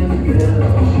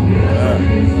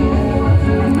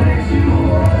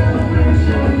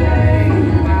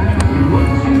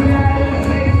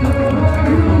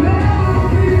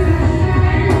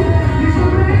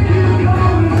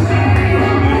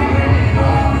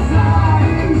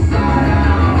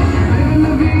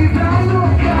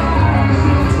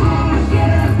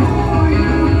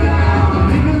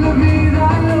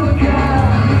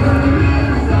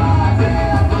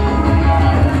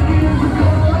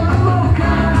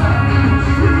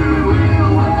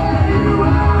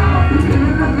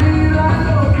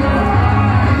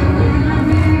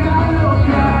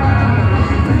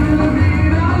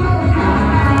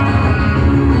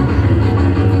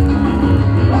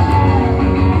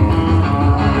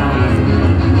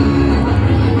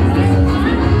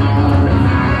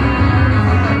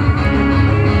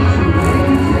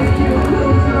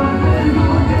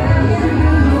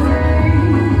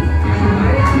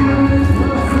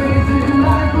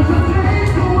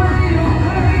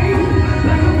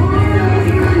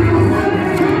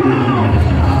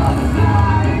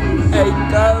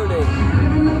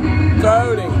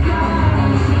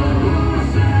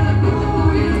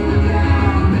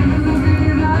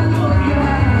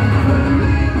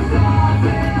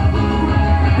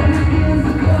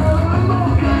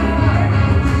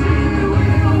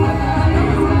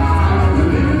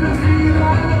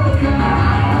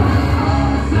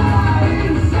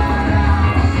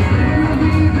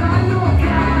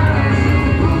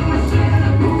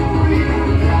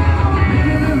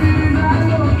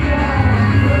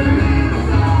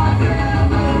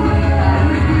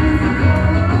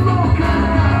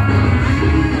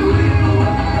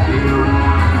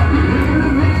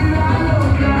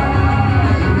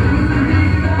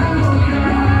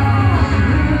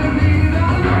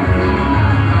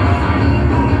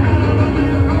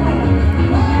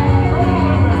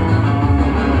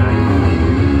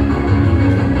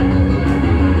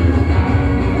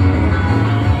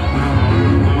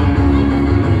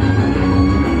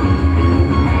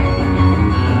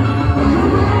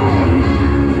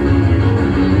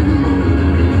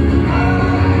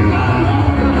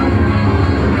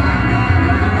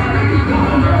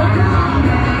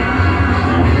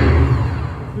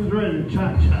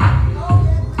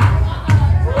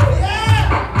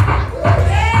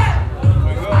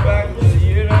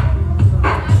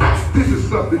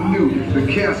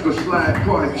 Jasper Slide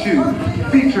Part 2,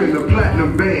 featuring the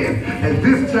Platinum Band. And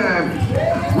this time,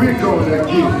 we're gonna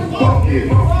get funky.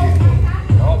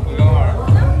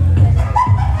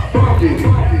 Funky.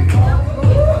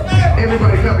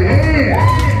 Everybody clap your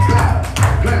hands. Clap,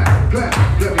 clap, clap,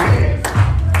 clap your hands.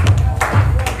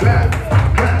 Clap,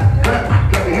 clap, clap,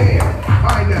 clap your hands.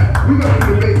 All right, now, we're gonna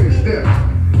do the basic steps.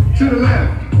 To the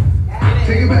left.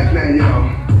 Take it back now, y'all.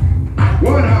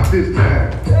 One hop this time.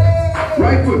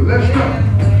 Right foot, let's stop.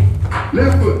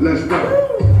 Left foot, let's stop.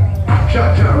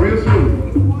 Cha-cha, real smooth.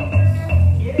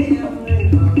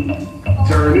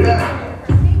 Turn it out.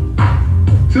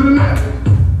 To the left.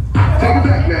 Take it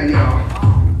back now, y'all.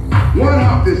 One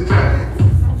hop this time.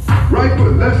 Right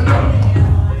foot, let's stop.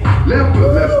 Left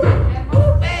foot, let's stop.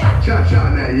 Cha-cha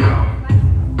now, y'all.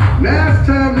 Now it's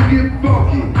time to get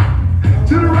funky.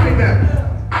 To the right now.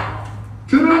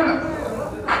 To the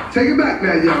left. Take it back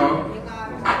now, y'all.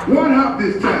 One hop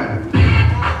this time.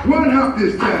 One hop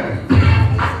this time.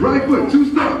 Right foot, 2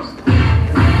 stumps.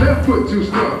 Left foot, 2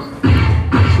 stumps.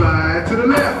 Slide to the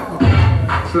left.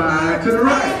 Slide to the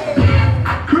right.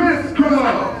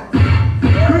 Crisscross.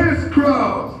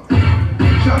 Crisscross.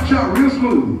 Cha-cha, real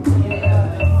smooth.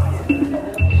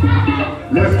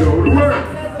 Let's go to work.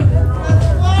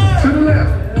 To the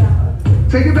left.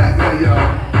 Take it back now,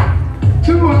 y'all.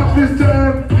 2 hops this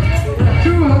time.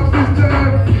 2 hops this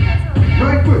time.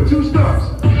 Right foot, 2 stumps.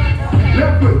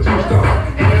 Left foot, 2 stumps.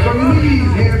 Hands on your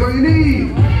knees, hands on your knees.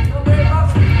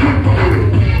 Keep on it.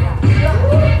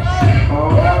 Oh,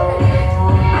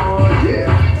 yeah.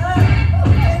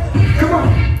 Come on.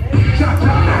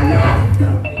 Cha-cha now, y'all.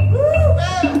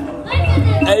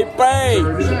 Hey, Bang.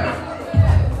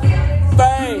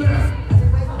 Bang.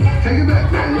 Take it back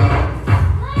now, y'all.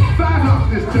 5 hops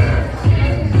this time.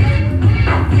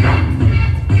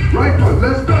 Right foot,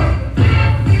 let's stop.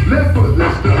 Left foot,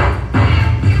 let's stop.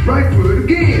 Right foot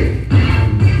again.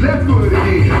 Left foot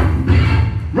again.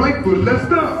 Right foot, let's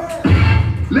stop.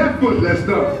 Left foot, let's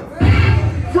stop.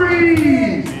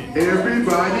 Freeze!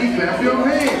 Everybody clap your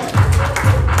hands.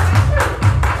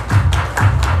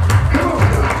 Come on,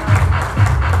 y'all.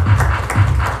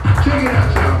 Check it out,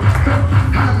 y'all.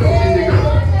 How low can you go?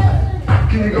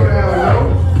 Can you go down low?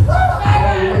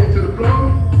 All the way to the floor?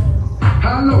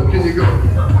 How low can you go?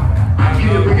 Can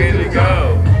you bring it to the top?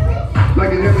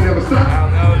 Like it never stop?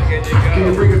 Can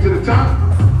you bring it to the top?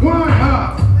 1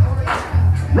 hop.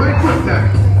 Right foot now.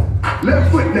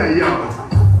 Left foot now, y'all.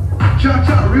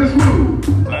 Cha-cha, real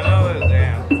smooth. I know it,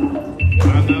 damn. I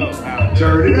know how.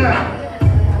 Turn it out.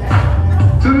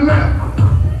 To the left.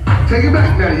 Take it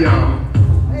back now, y'all.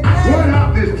 1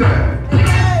 hop this time.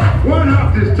 1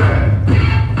 hop this time.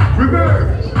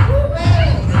 Reverse.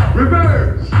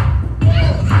 Reverse.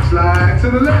 Slide to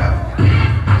the left.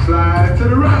 Slide to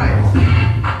the right.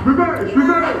 Reverse,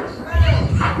 reverse.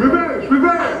 Reverse,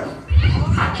 reverse.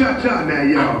 Cha-cha now,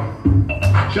 y'all.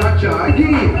 Cha-cha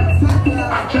again.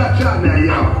 Cha-cha now,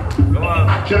 y'all. Come on.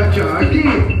 Cha-cha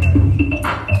again.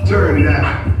 Turn it out.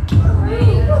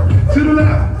 To the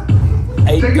left.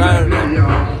 Take it back now,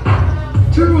 y'all.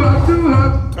 2 hops, 2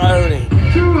 hops.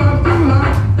 2 hops, 2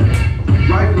 hops.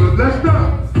 Right foot, let's stop.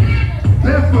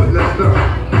 Left foot, let's stop.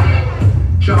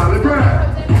 Charlie Brown.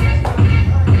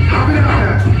 Hop it out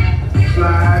now.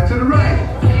 Slide to the right.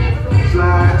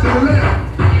 Slide to the left.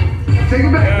 Take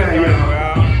it back now,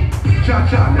 y'all.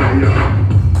 Cha-cha now, y'all.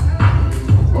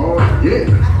 Oh, yeah.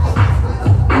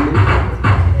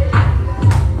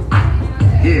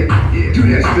 Yeah, yeah. Do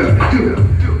that stuff. Do it.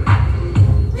 Do it.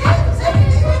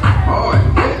 Oh,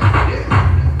 yeah, yeah.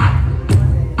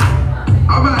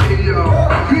 I'm out here, y'all.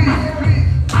 Peace,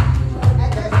 peace.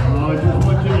 I just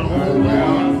want you to hold on.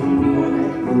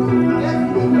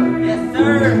 Yes,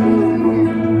 sir.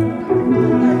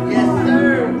 Yes, sir.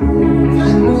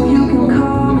 You can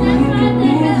call me, you can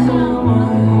be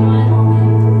someone.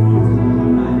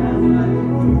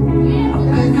 I'll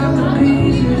pick up the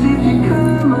pieces if you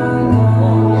come along.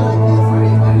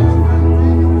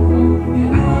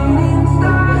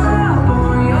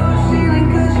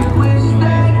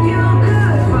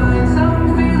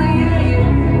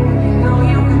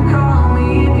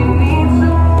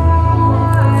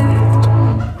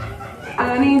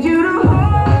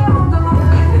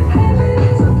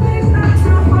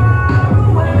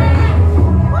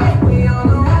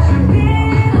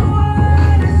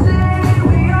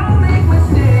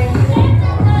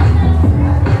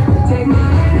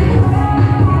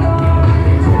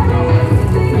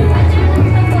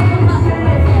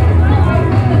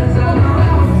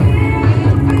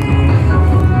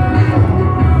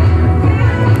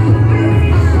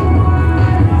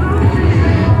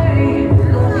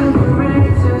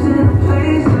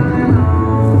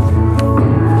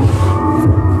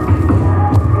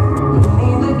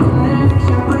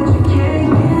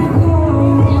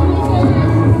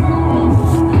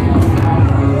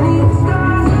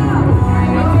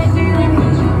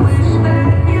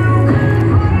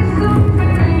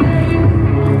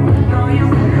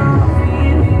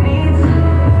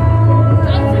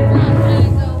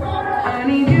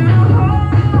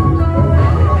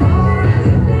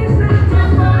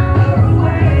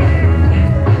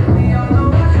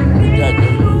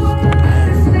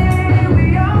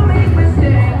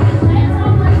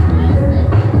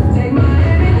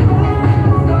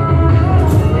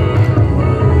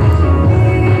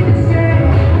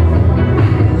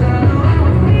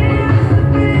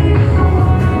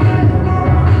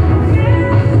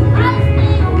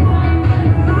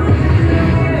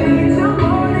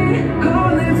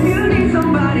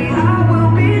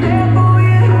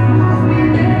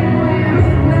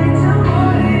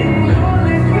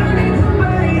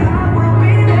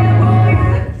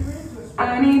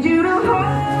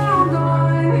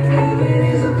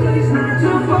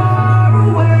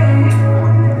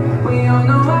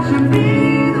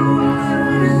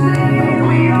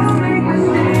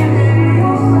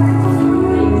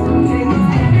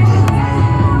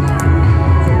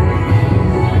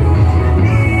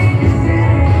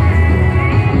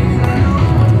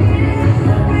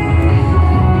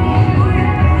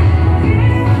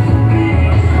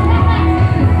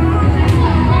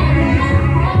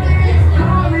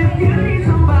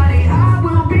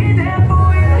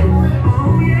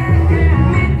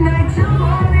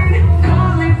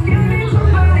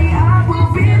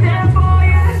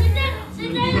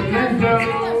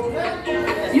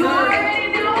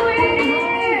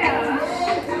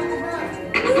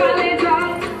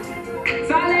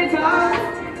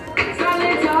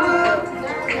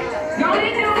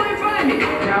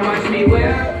 Now watch me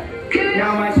whip.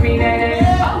 Now watch me nay-nay.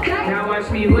 Now watch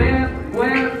me whip,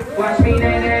 whip. Watch me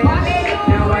nay-nay.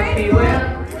 Now watch me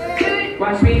whip.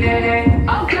 Watch me nay-nay.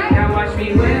 Now watch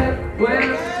me whip,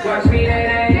 whip. Watch me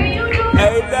nay-nay.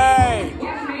 Hey, Dave.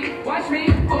 Watch me,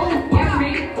 oh, watch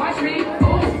me, watch me,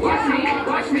 oh, watch me,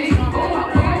 watch me,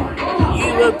 oh, oh, oh.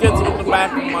 You look just in the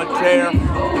back of my chair. Watch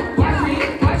me,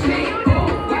 watch me, watch me, oh,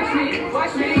 watch me,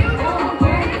 watch me, oh,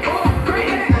 oh, oh.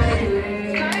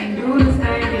 Do the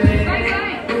stanky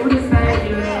leg, do the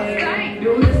stanky leg,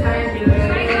 do the stanky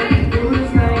leg, do the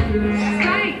stanky leg,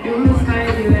 do the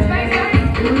stanky leg,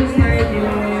 do the stanky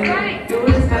leg, do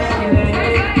the stanky leg.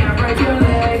 Now break your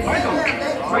legs, break your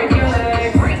legs, break your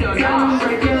legs, break your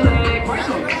legs,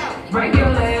 break your legs, break your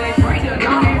legs, break your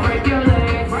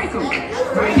legs, break them,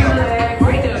 break your legs, break your legs,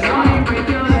 break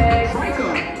your legs, break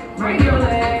them, break your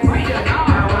legs, break your legs.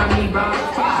 Now I need bop,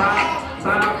 bop, bop,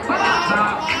 bop,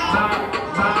 bop, bop,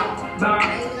 bop, bop,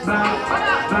 bop,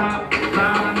 bop, bop. I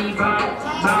need bop,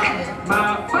 bop,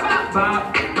 bop, bop, bop, bop,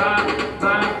 bop,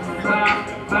 bop,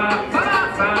 bop,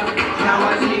 bop. Now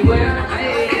watch me whip,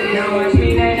 now watch me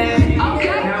nay-nay.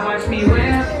 Now watch me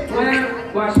whip,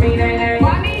 whip, watch me nay-nay.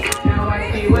 Now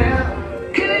watch me whip,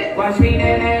 watch me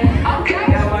nay-nay.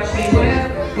 Now watch me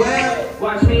whip, whip,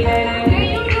 watch me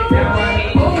nay-nay. Now watch me,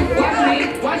 oh, watch me,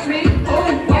 watch me, oh,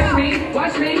 watch me,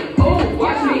 watch me, oh,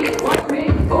 watch me, watch me,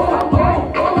 oh,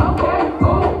 oh, oh, oh,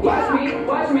 oh, watch me,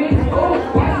 watch me, oh,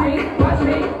 watch me, watch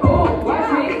me, oh, watch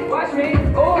me, watch me,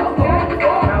 oh, oh,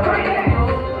 oh.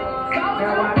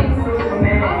 Now I be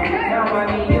Superman, now I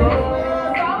be you.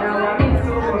 Now I be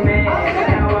Superman,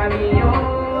 now I be you.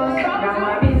 Now I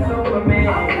be Superman,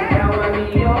 now I be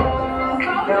you.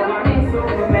 Now I be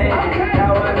Superman,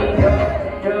 now I be you.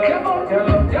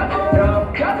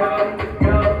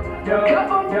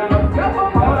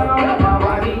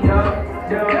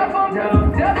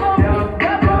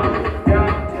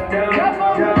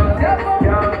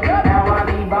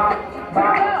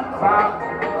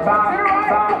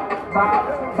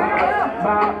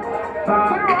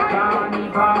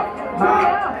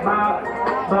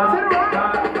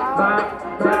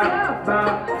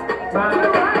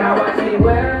 Now watch me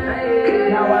whip,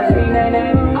 now watch me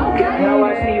nay-nay. Now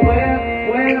watch me whip,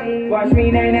 whip, watch me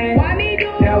nay-nay.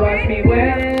 Now watch me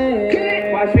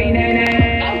whip, watch me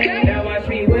nay-nay. Now watch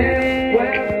me whip,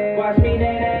 whip, watch me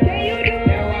nay-nay.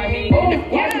 Now watch me, oh,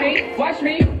 watch me, watch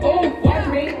me, oh, watch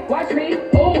me, watch me,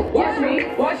 oh, watch me,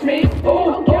 watch me,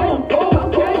 oh, oh,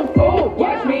 oh, oh, oh,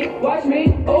 watch me, watch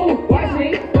me, oh, watch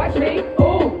me, watch me,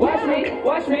 oh, watch me,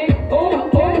 watch me, oh,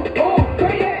 oh, oh,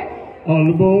 crazy. On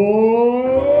the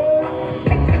board.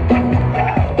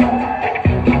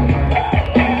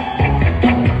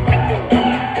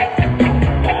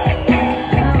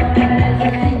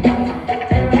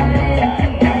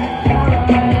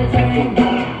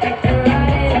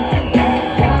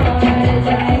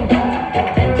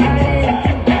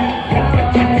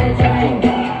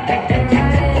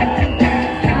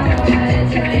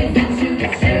 Train,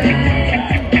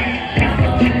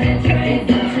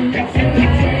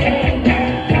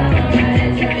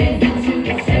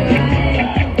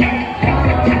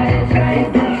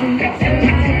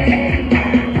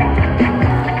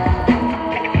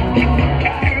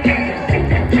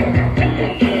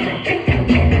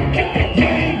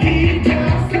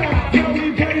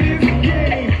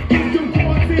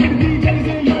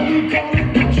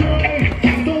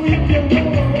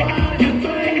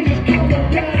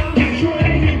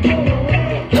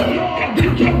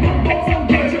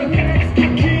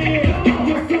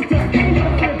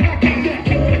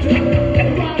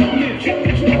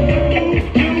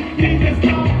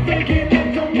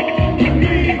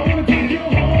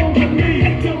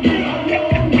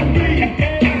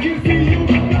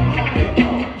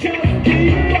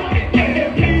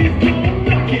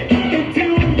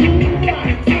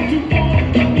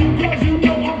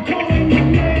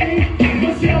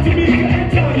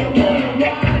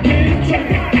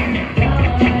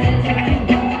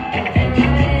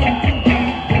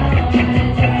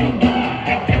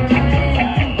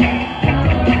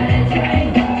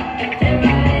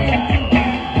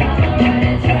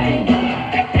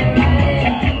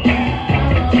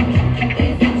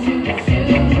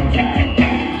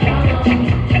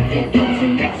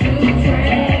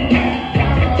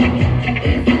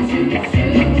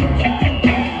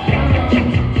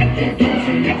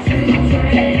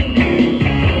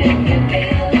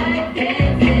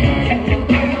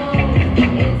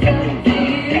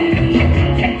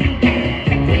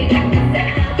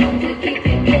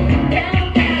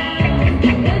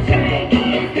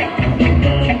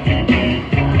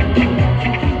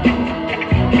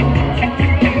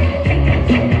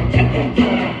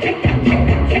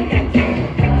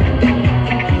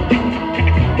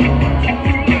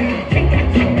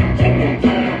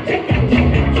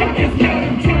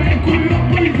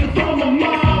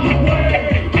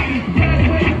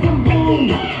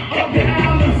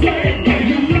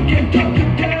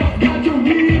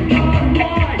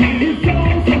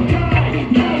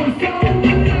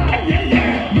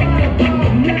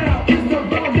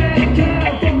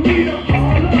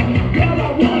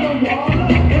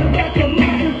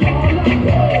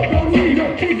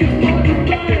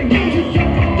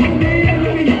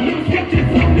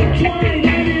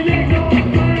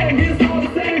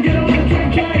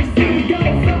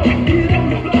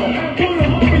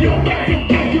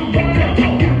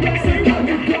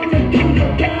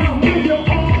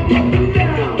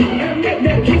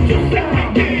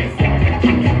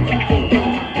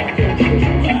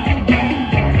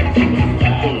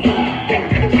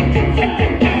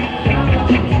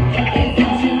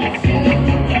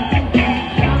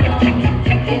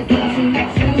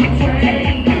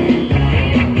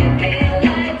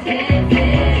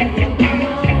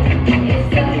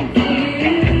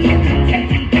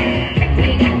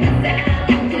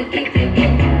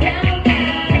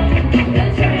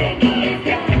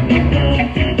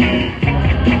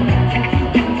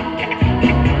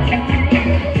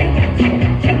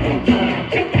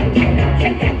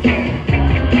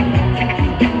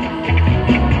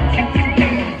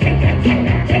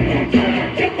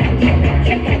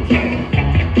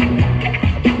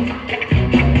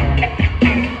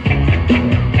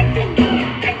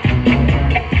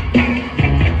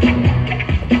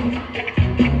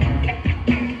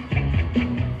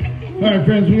 right,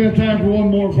 friends, we got time for one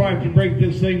more fight to break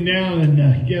this thing down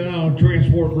and get on a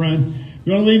transport run.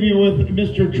 We're going to leave you with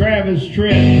Mr. Travis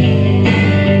Tritt,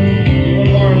 one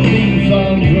of our theme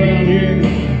songs around here.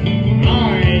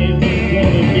 I'm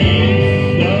gonna be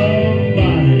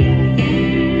somebody.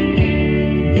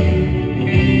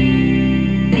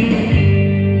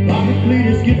 Bobby played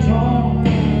his guitar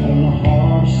on the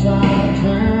hard side of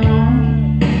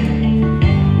town,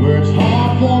 where it's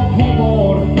hard for a poor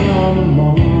boy to find the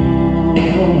money.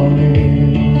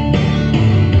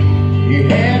 He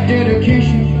had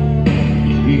dedication,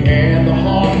 he had the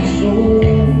heart and soul.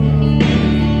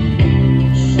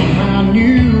 Somehow I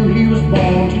knew he was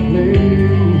born to play.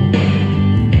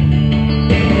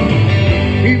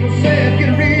 People said, get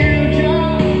a real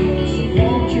job,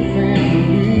 support your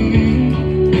family,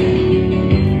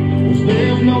 'cause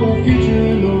there's no future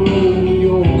in the road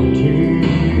you're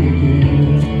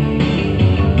taking.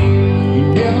 He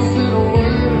never said a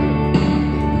word,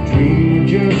 the dream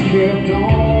just kept on.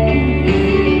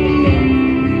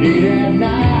 Late at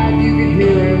night you could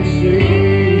hear him say,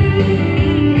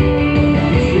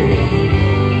 he said,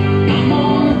 I'm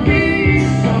gonna be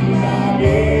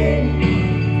somebody.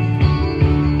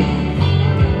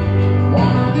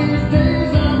 One of these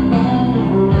days I'm gonna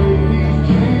break these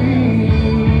chains.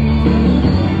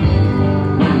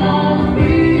 I'm gonna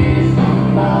be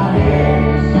somebody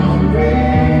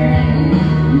someday.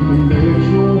 You can bet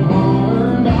your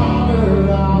heart $1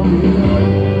 I will.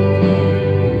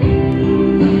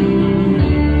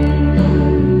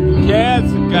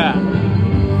 Jessica.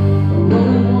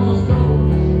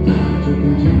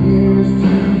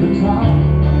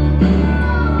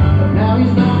 Now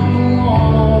he's not the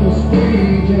one on the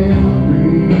stage and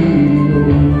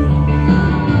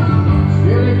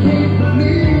still he can't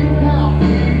believe how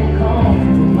people come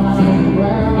from miles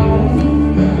around.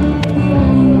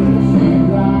 Seems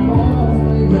like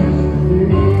only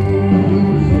yesterday he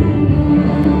was saying,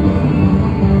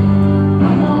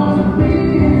 I'm gonna be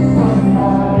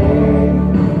somebody.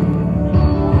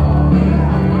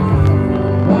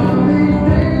 One of these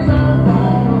days I'm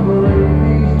gonna break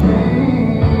these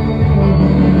chains.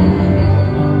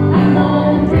 I'm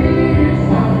gonna be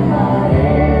somebody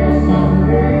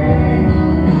someday.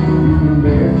 You can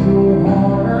bet your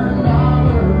heart $1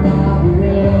 I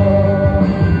will.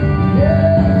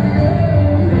 Yeah,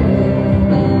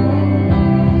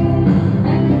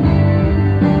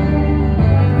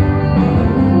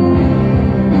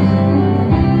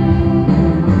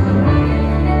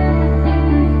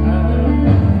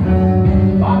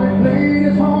 Bobby played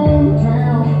his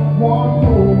hometown one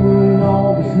cold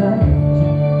August night.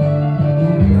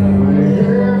 When he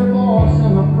heard a voice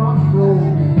in the front row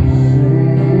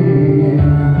singing, it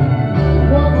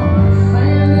was a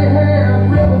sandy-haired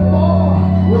river boy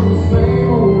with the same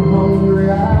old hungry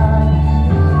eyes.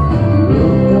 He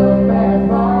looked up at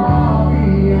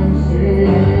Bobby and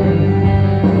said,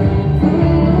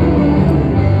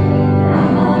 I'm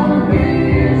gonna be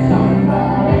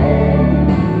somebody.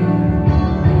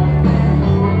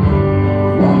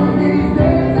 One of these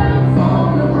days I'm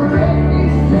gonna break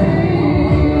these chains.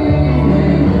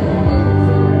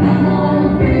 I'm gonna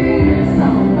be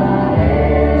somebody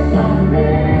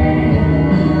someday.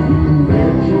 You can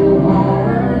bet your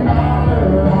heart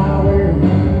 $1 I will.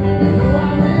 You know I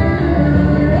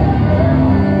will, yeah.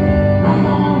 I'm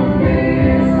gonna be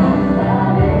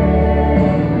somebody.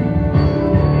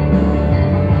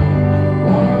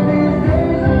 One of these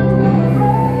days I'm gonna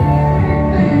break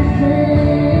these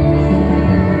chains.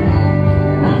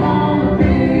 I'm gonna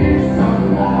be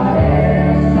somebody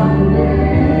someday.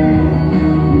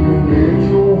 You can bet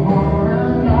your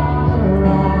heart $1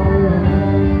 I will.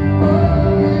 Oh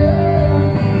yeah,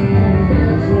 you can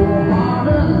bet your heart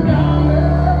 $1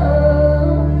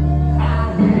 I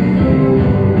will.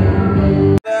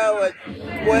 Now it's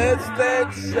Twisted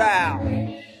South.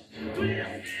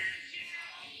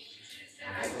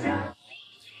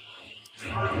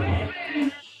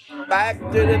 Back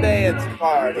to the dance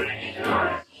party.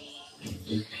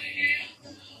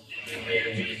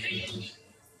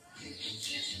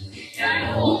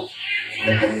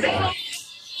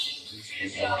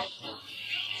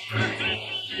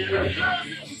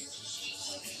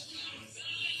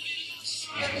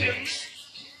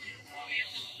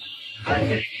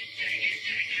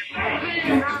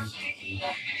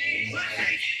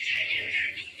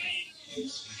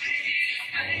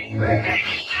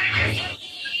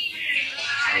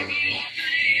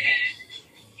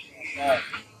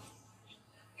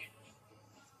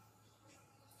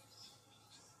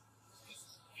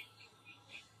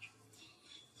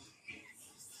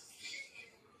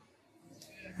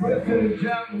 Ladies and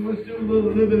gentlemen, let's do a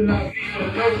little living la vida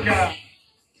loca.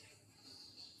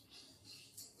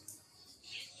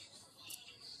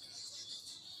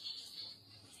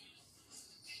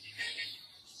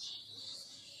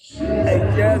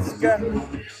 Jessica.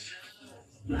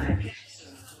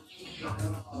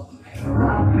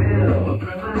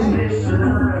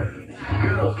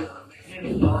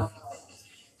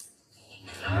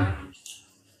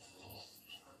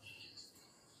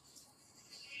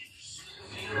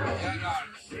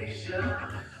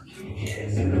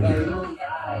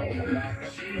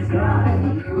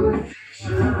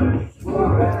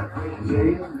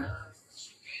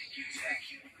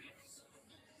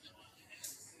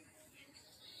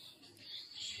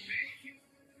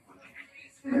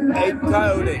 Hey,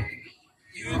 Cody,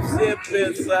 you zip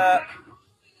this up.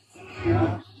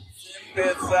 Zip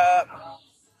this up.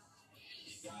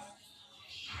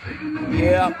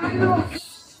 Yep.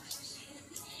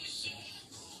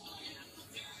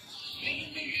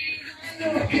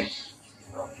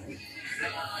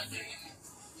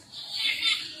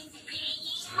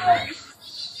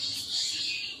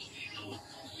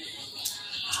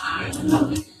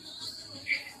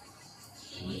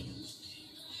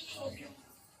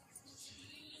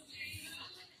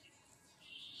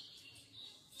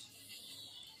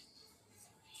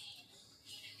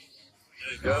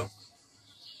 There you go.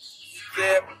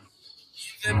 Zip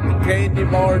the candy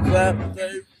bars up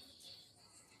too.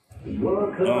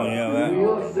 Oh, yeah, that.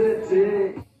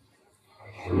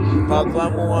 Because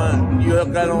I'm going, you hook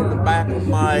that on the back of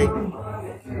my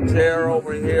chair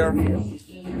over here.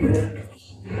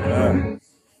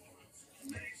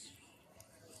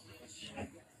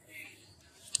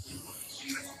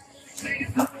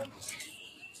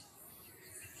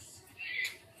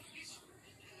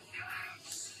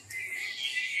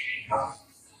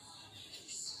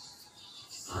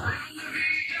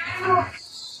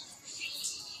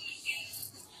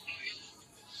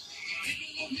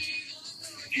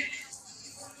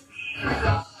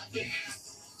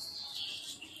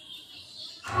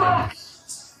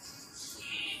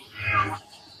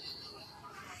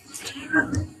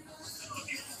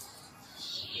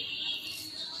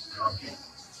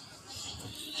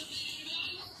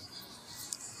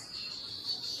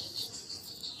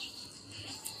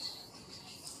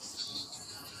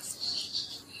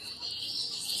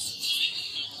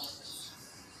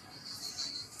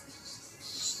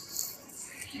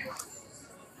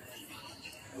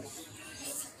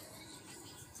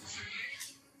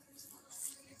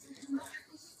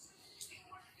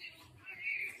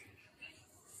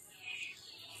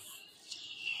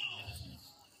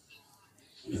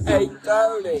 Hey,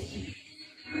 Cody.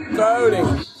 Cody.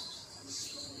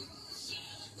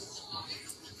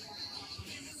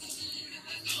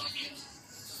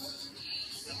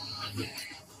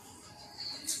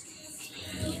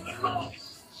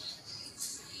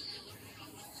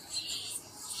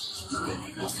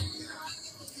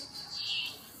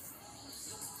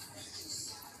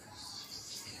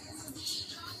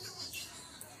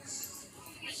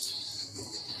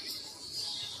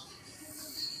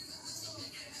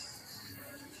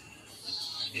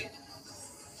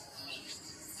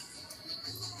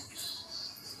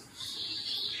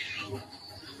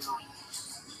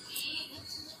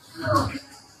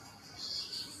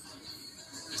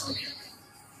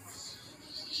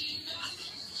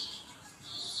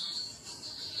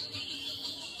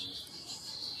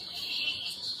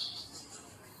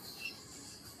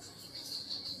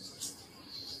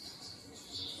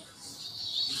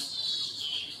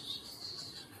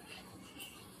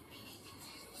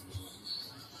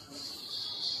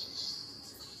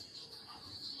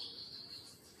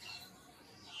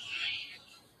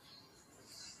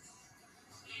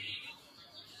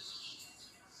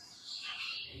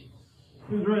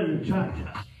 Who's ready to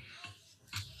cha-cha?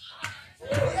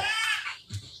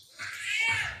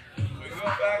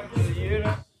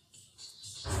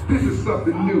 This is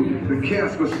something new, the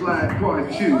Casper Slide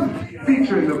Part 2,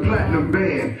 featuring the Platinum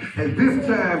Band. And this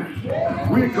time,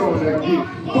 we're gonna get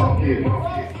funky.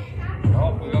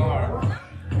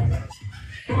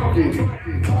 Funky.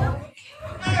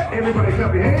 Everybody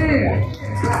clap your hands.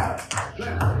 Clap,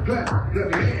 clap, clap, clap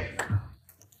your hands.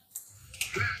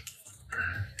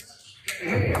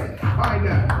 All right,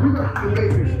 now, we're going to do the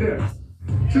basic steps.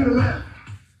 To the left.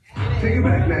 Take it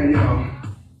back now, y'all.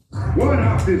 One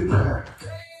hop this time.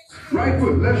 Right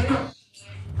foot, left stop.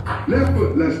 Left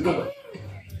foot, left stop.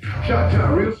 Cha-cha,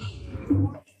 real.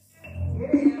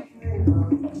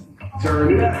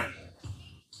 Turn it out.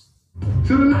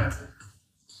 To the left.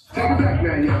 Take it back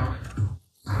now, y'all.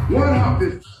 One hop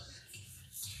this time.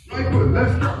 Right foot,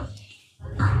 left stop.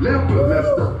 Left foot, left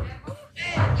stop.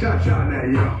 Cha-cha now,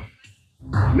 y'all.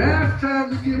 Now it's time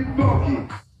to get funky.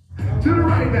 To the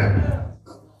right now.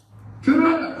 To the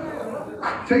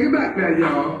left. Take it back now,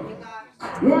 y'all.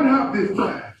 One hop this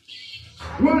time.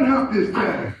 One hop this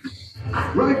time.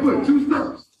 Right foot, 2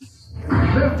 steps.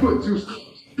 Left foot, 2 steps.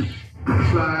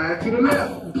 Slide to the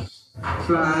left.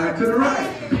 Slide to the right.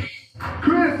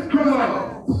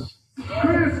 Crisscross.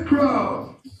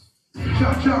 Crisscross.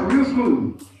 Chop, chop, real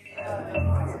smooth.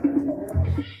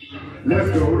 Let's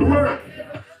go to work.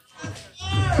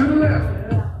 To the left.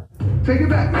 Take it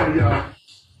back now, y'all.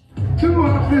 2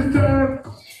 hops this time.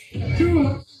 2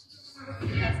 hops.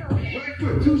 Right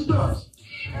foot, 2 steps.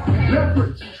 Left foot,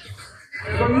 2 steps.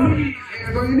 Hands on your knees.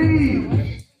 Hands on your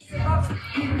knees.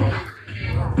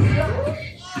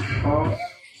 Oh,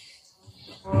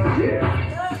 yeah.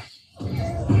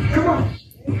 Come on.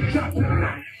 Chop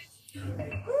down.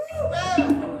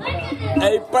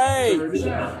 Hey, Faye.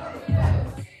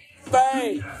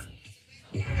 Faye.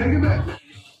 Take it back.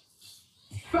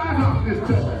 5 hops this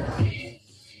time.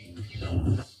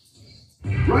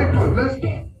 Right foot, let's go.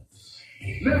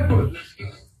 Left foot, let's go.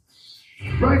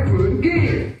 Right foot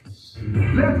again.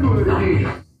 Left foot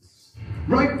again.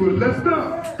 Right foot, let's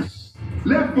stop.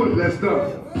 Left foot, let's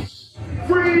stop.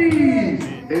 Freeze!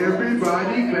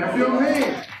 Everybody clap your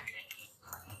hands.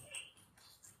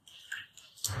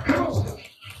 Come on.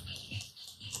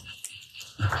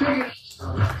 Check it.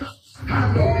 How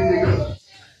low can you go?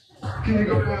 Can you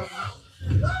go down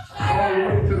all the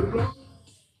way to the floor?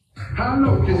 How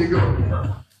low can you go?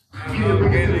 Can you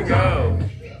bring it to the top?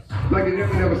 Like it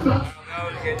never stops?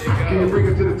 Can you bring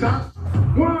it to the top?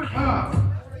 1 hop.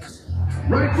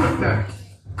 Right foot now.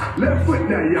 Left foot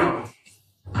now, y'all.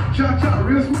 Cha cha,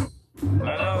 real smooth. I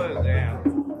know it's down.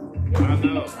 I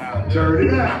know how. Turn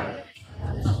it out.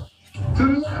 To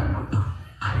the left.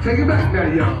 Take it back now,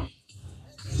 y'all.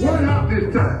 1 hop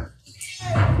this time.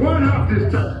 1 hop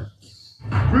this time.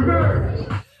 Reverse.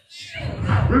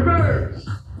 Reverse.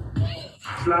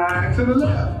 Slide to the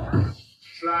left.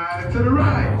 Slide to the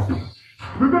right.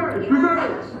 Reverse,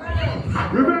 reverse.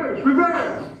 Reverse,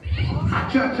 reverse.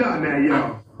 Cha-cha now,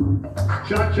 y'all.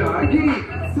 Cha-cha again.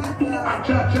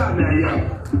 Cha-cha now, y'all.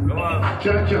 Come on.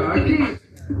 Cha-cha again.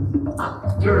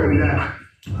 Turn it out.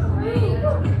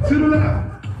 To the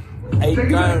left. Hey, Take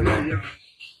it back now, Tony. y'all.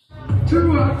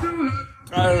 2 up, 2 up.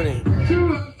 Tony.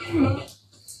 2 up, 2 up.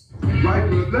 Right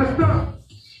foot, let's stop.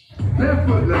 Left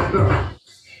foot, let's stop.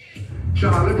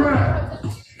 Charlie Brown.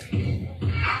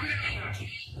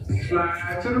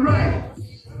 Slide to the right.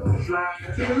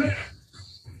 Slide to the left.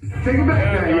 Take it back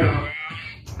now, y'all.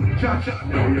 Cha-cha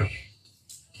now, y'all.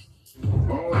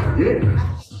 Oh, yeah.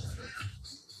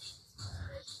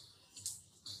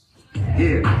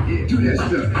 Yeah. Do that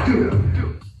stuff. Do it.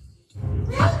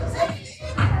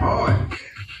 All right.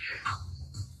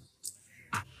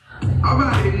 All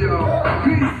right, y'all.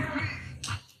 Peace.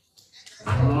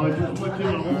 Oh, just put you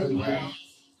in a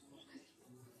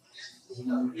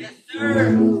Yes, sir.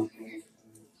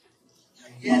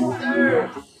 Yes,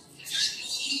 sir.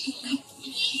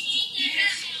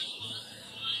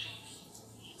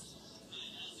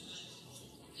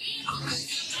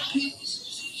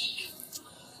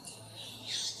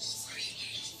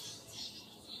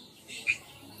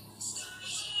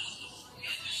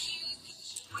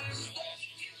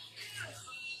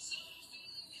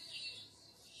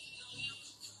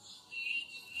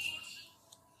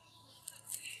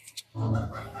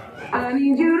 I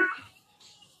need you to.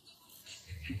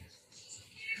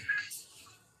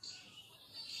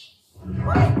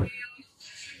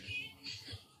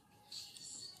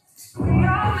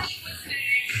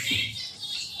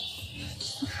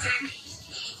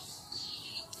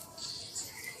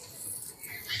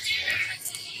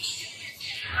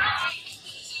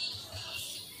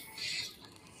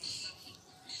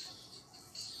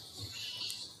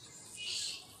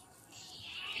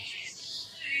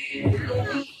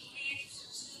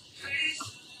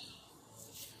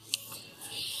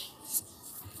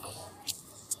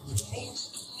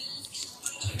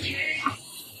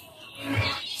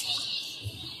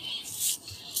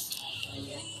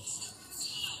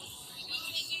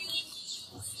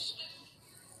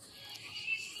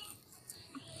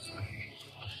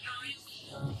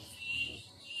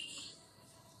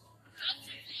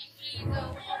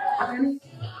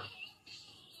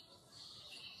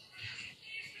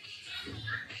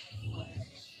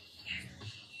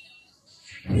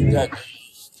 That,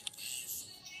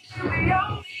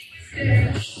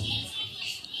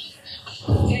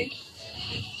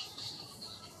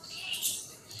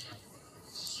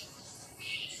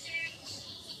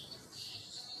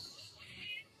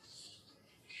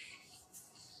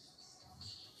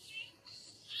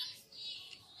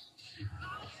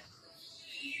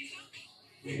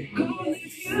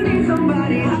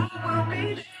 Somebody, I will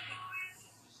be there.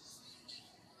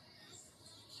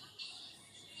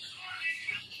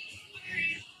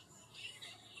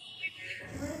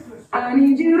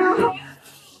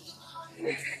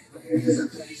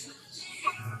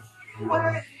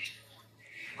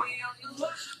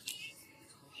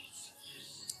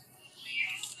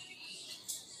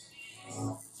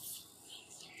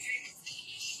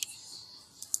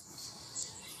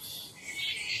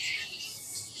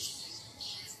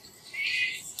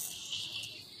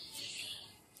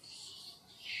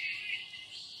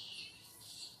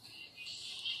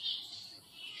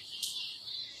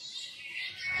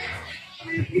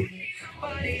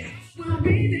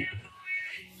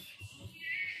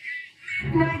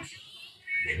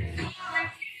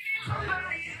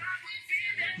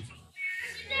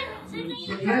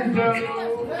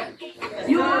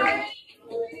 You are?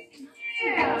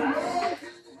 Yeah.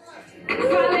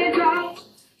 Solid talk.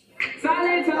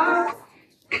 Solid talk.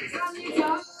 Solid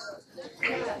talk.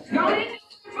 Don't even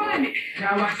funny.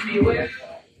 Now watch me whip.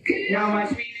 Now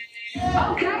watch me.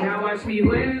 Okay. Now watch me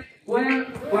whip.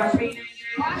 Watch me.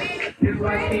 Now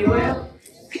watch me whip.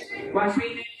 Watch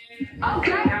me.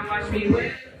 Okay. Now watch me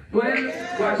whip.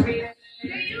 Watch me.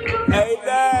 Hey,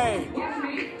 Dave.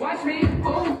 Watch me,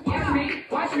 oh, watch me,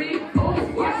 watch me,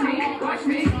 oh, watch me, watch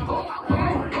me,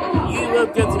 oh, You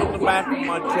look this in the back of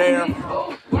my chair.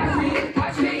 watch me,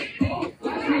 watch me, oh,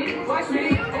 watch me, watch me,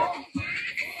 oh,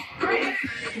 great.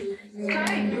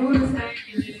 Do the same,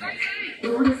 do the same,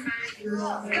 do the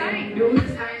same, do the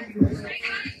same, do the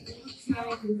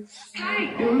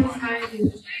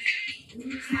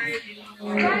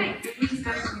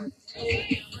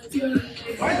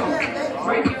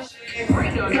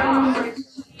break your down.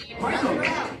 Break your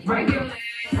leg,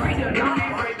 break your down,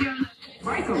 break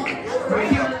your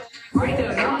break your break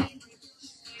your down,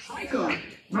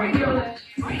 break your leg,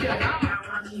 break your down.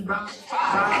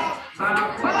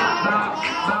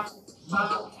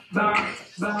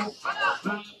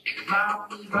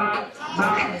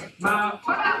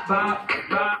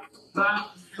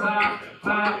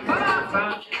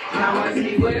 Now watch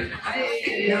me whip,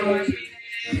 now watch me.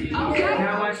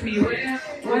 Now watch me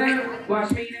whip,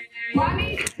 watch me.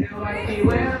 Now watch me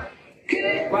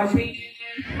whip, watch me.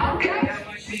 Okay. Now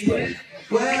watch me whip,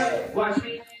 watch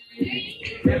me.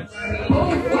 Oh,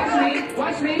 watch me,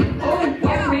 watch me, oh,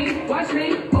 watch me, watch me,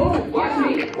 oh, watch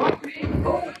me, watch me,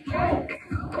 oh,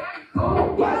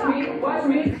 oh, watch me, watch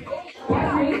me,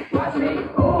 watch me, watch me,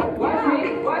 oh, watch me,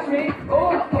 watch me,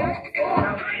 oh,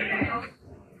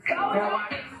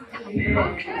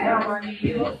 now I need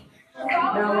you.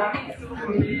 Now I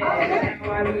need you.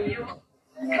 Now I need you.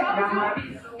 Now I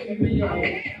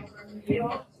need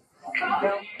you.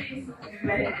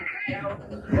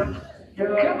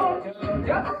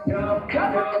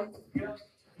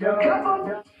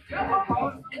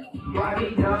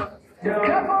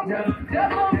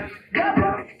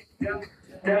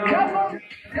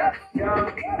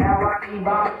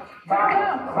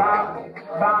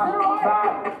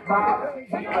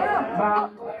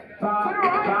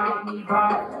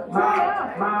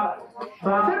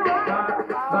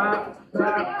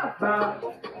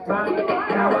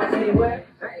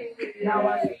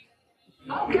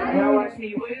 Now watch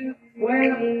me whip,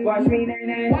 watch me nay.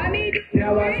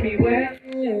 Now watch me whip,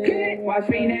 watch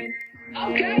me nay.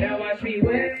 Now watch me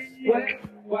whip,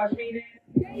 watch me nay.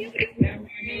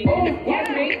 Oh, watch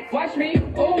me, watch me,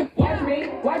 oh, watch me,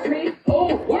 watch me,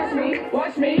 oh, watch me,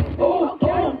 watch me, oh,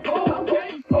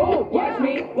 oh, watch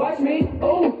me, watch me,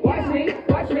 oh, watch me,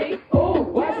 watch me, oh,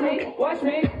 watch me, watch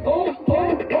me, oh,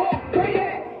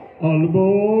 crazy. On the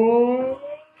board.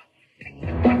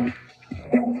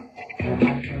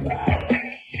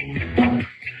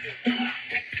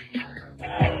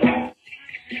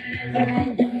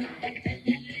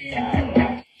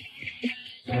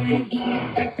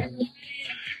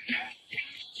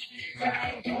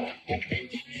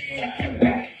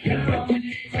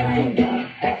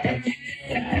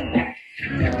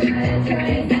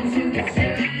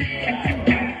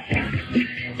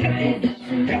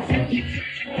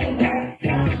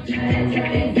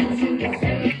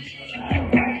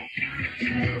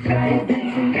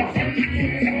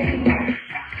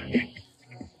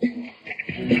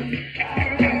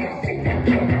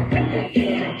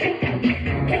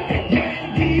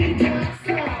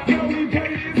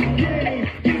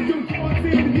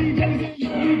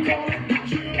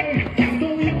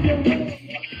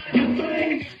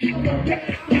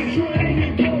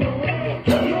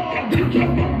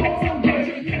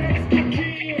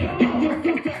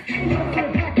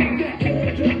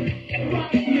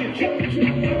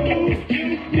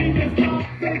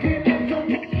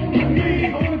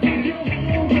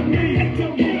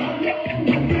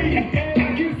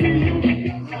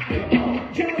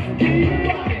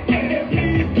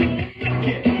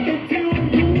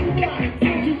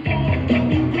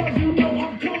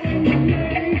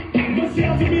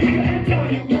 Shout to me.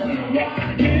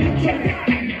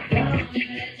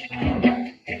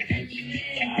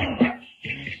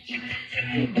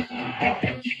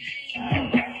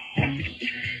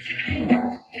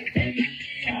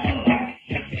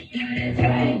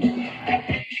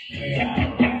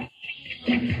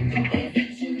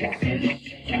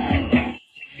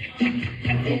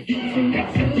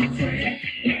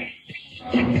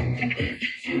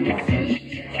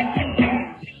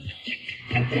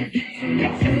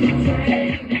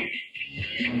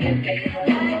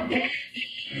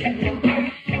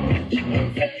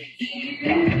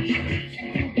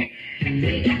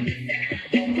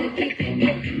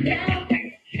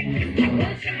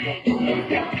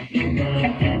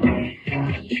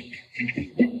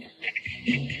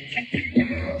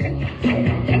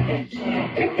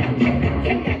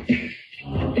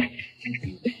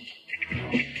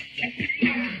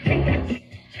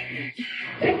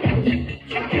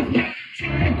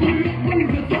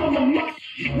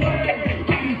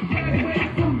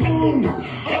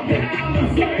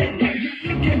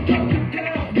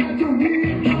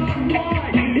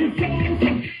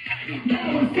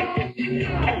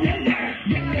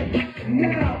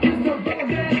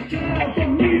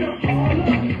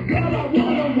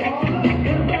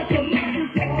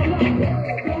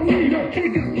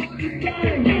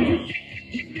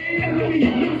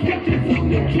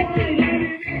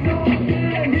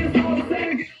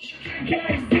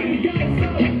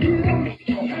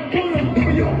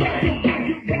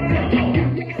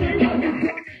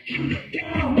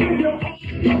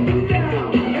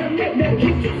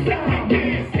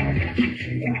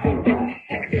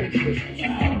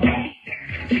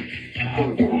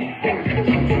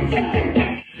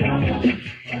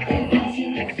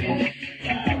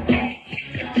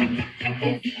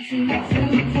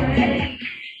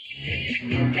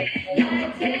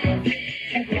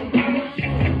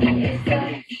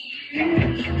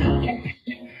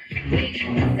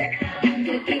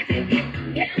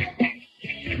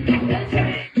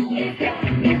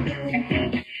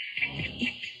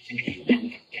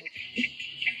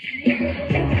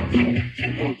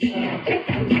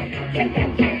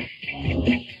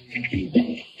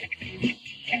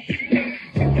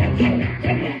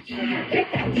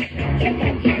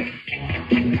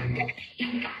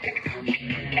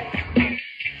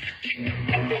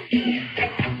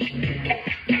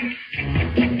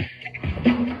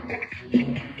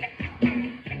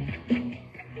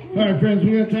 All right, friends,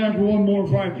 we got time for one more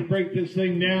before I have to break this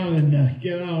thing down and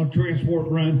get on a transport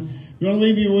run. I'm going to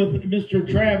leave you with Mr.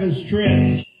 Travis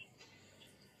Tritt.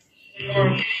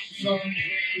 Our song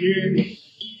here.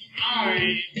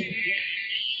 I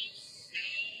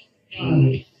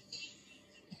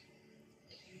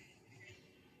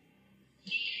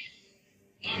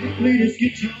play this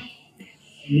guitar.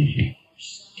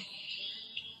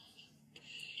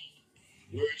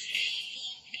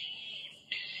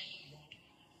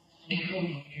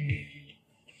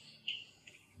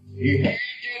 He had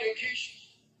dedication,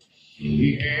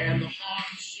 he had the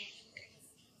heart.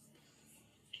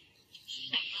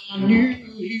 I knew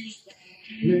he was going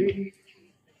to play.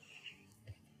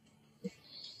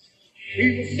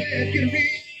 People said, "Get me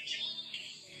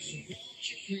so won't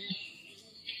you feel?"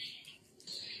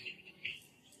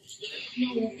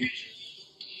 There's no future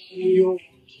in your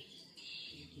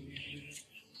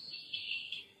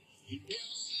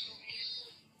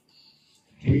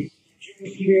we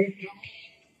just kept on.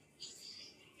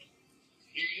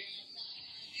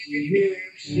 You hear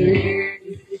him say,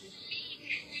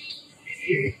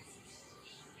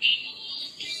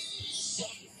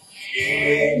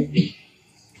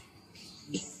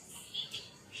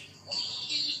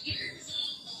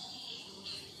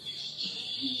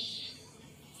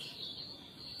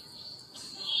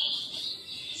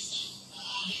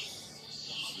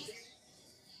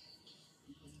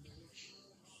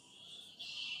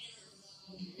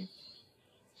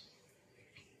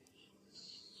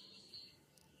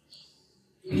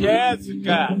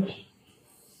 Jessica.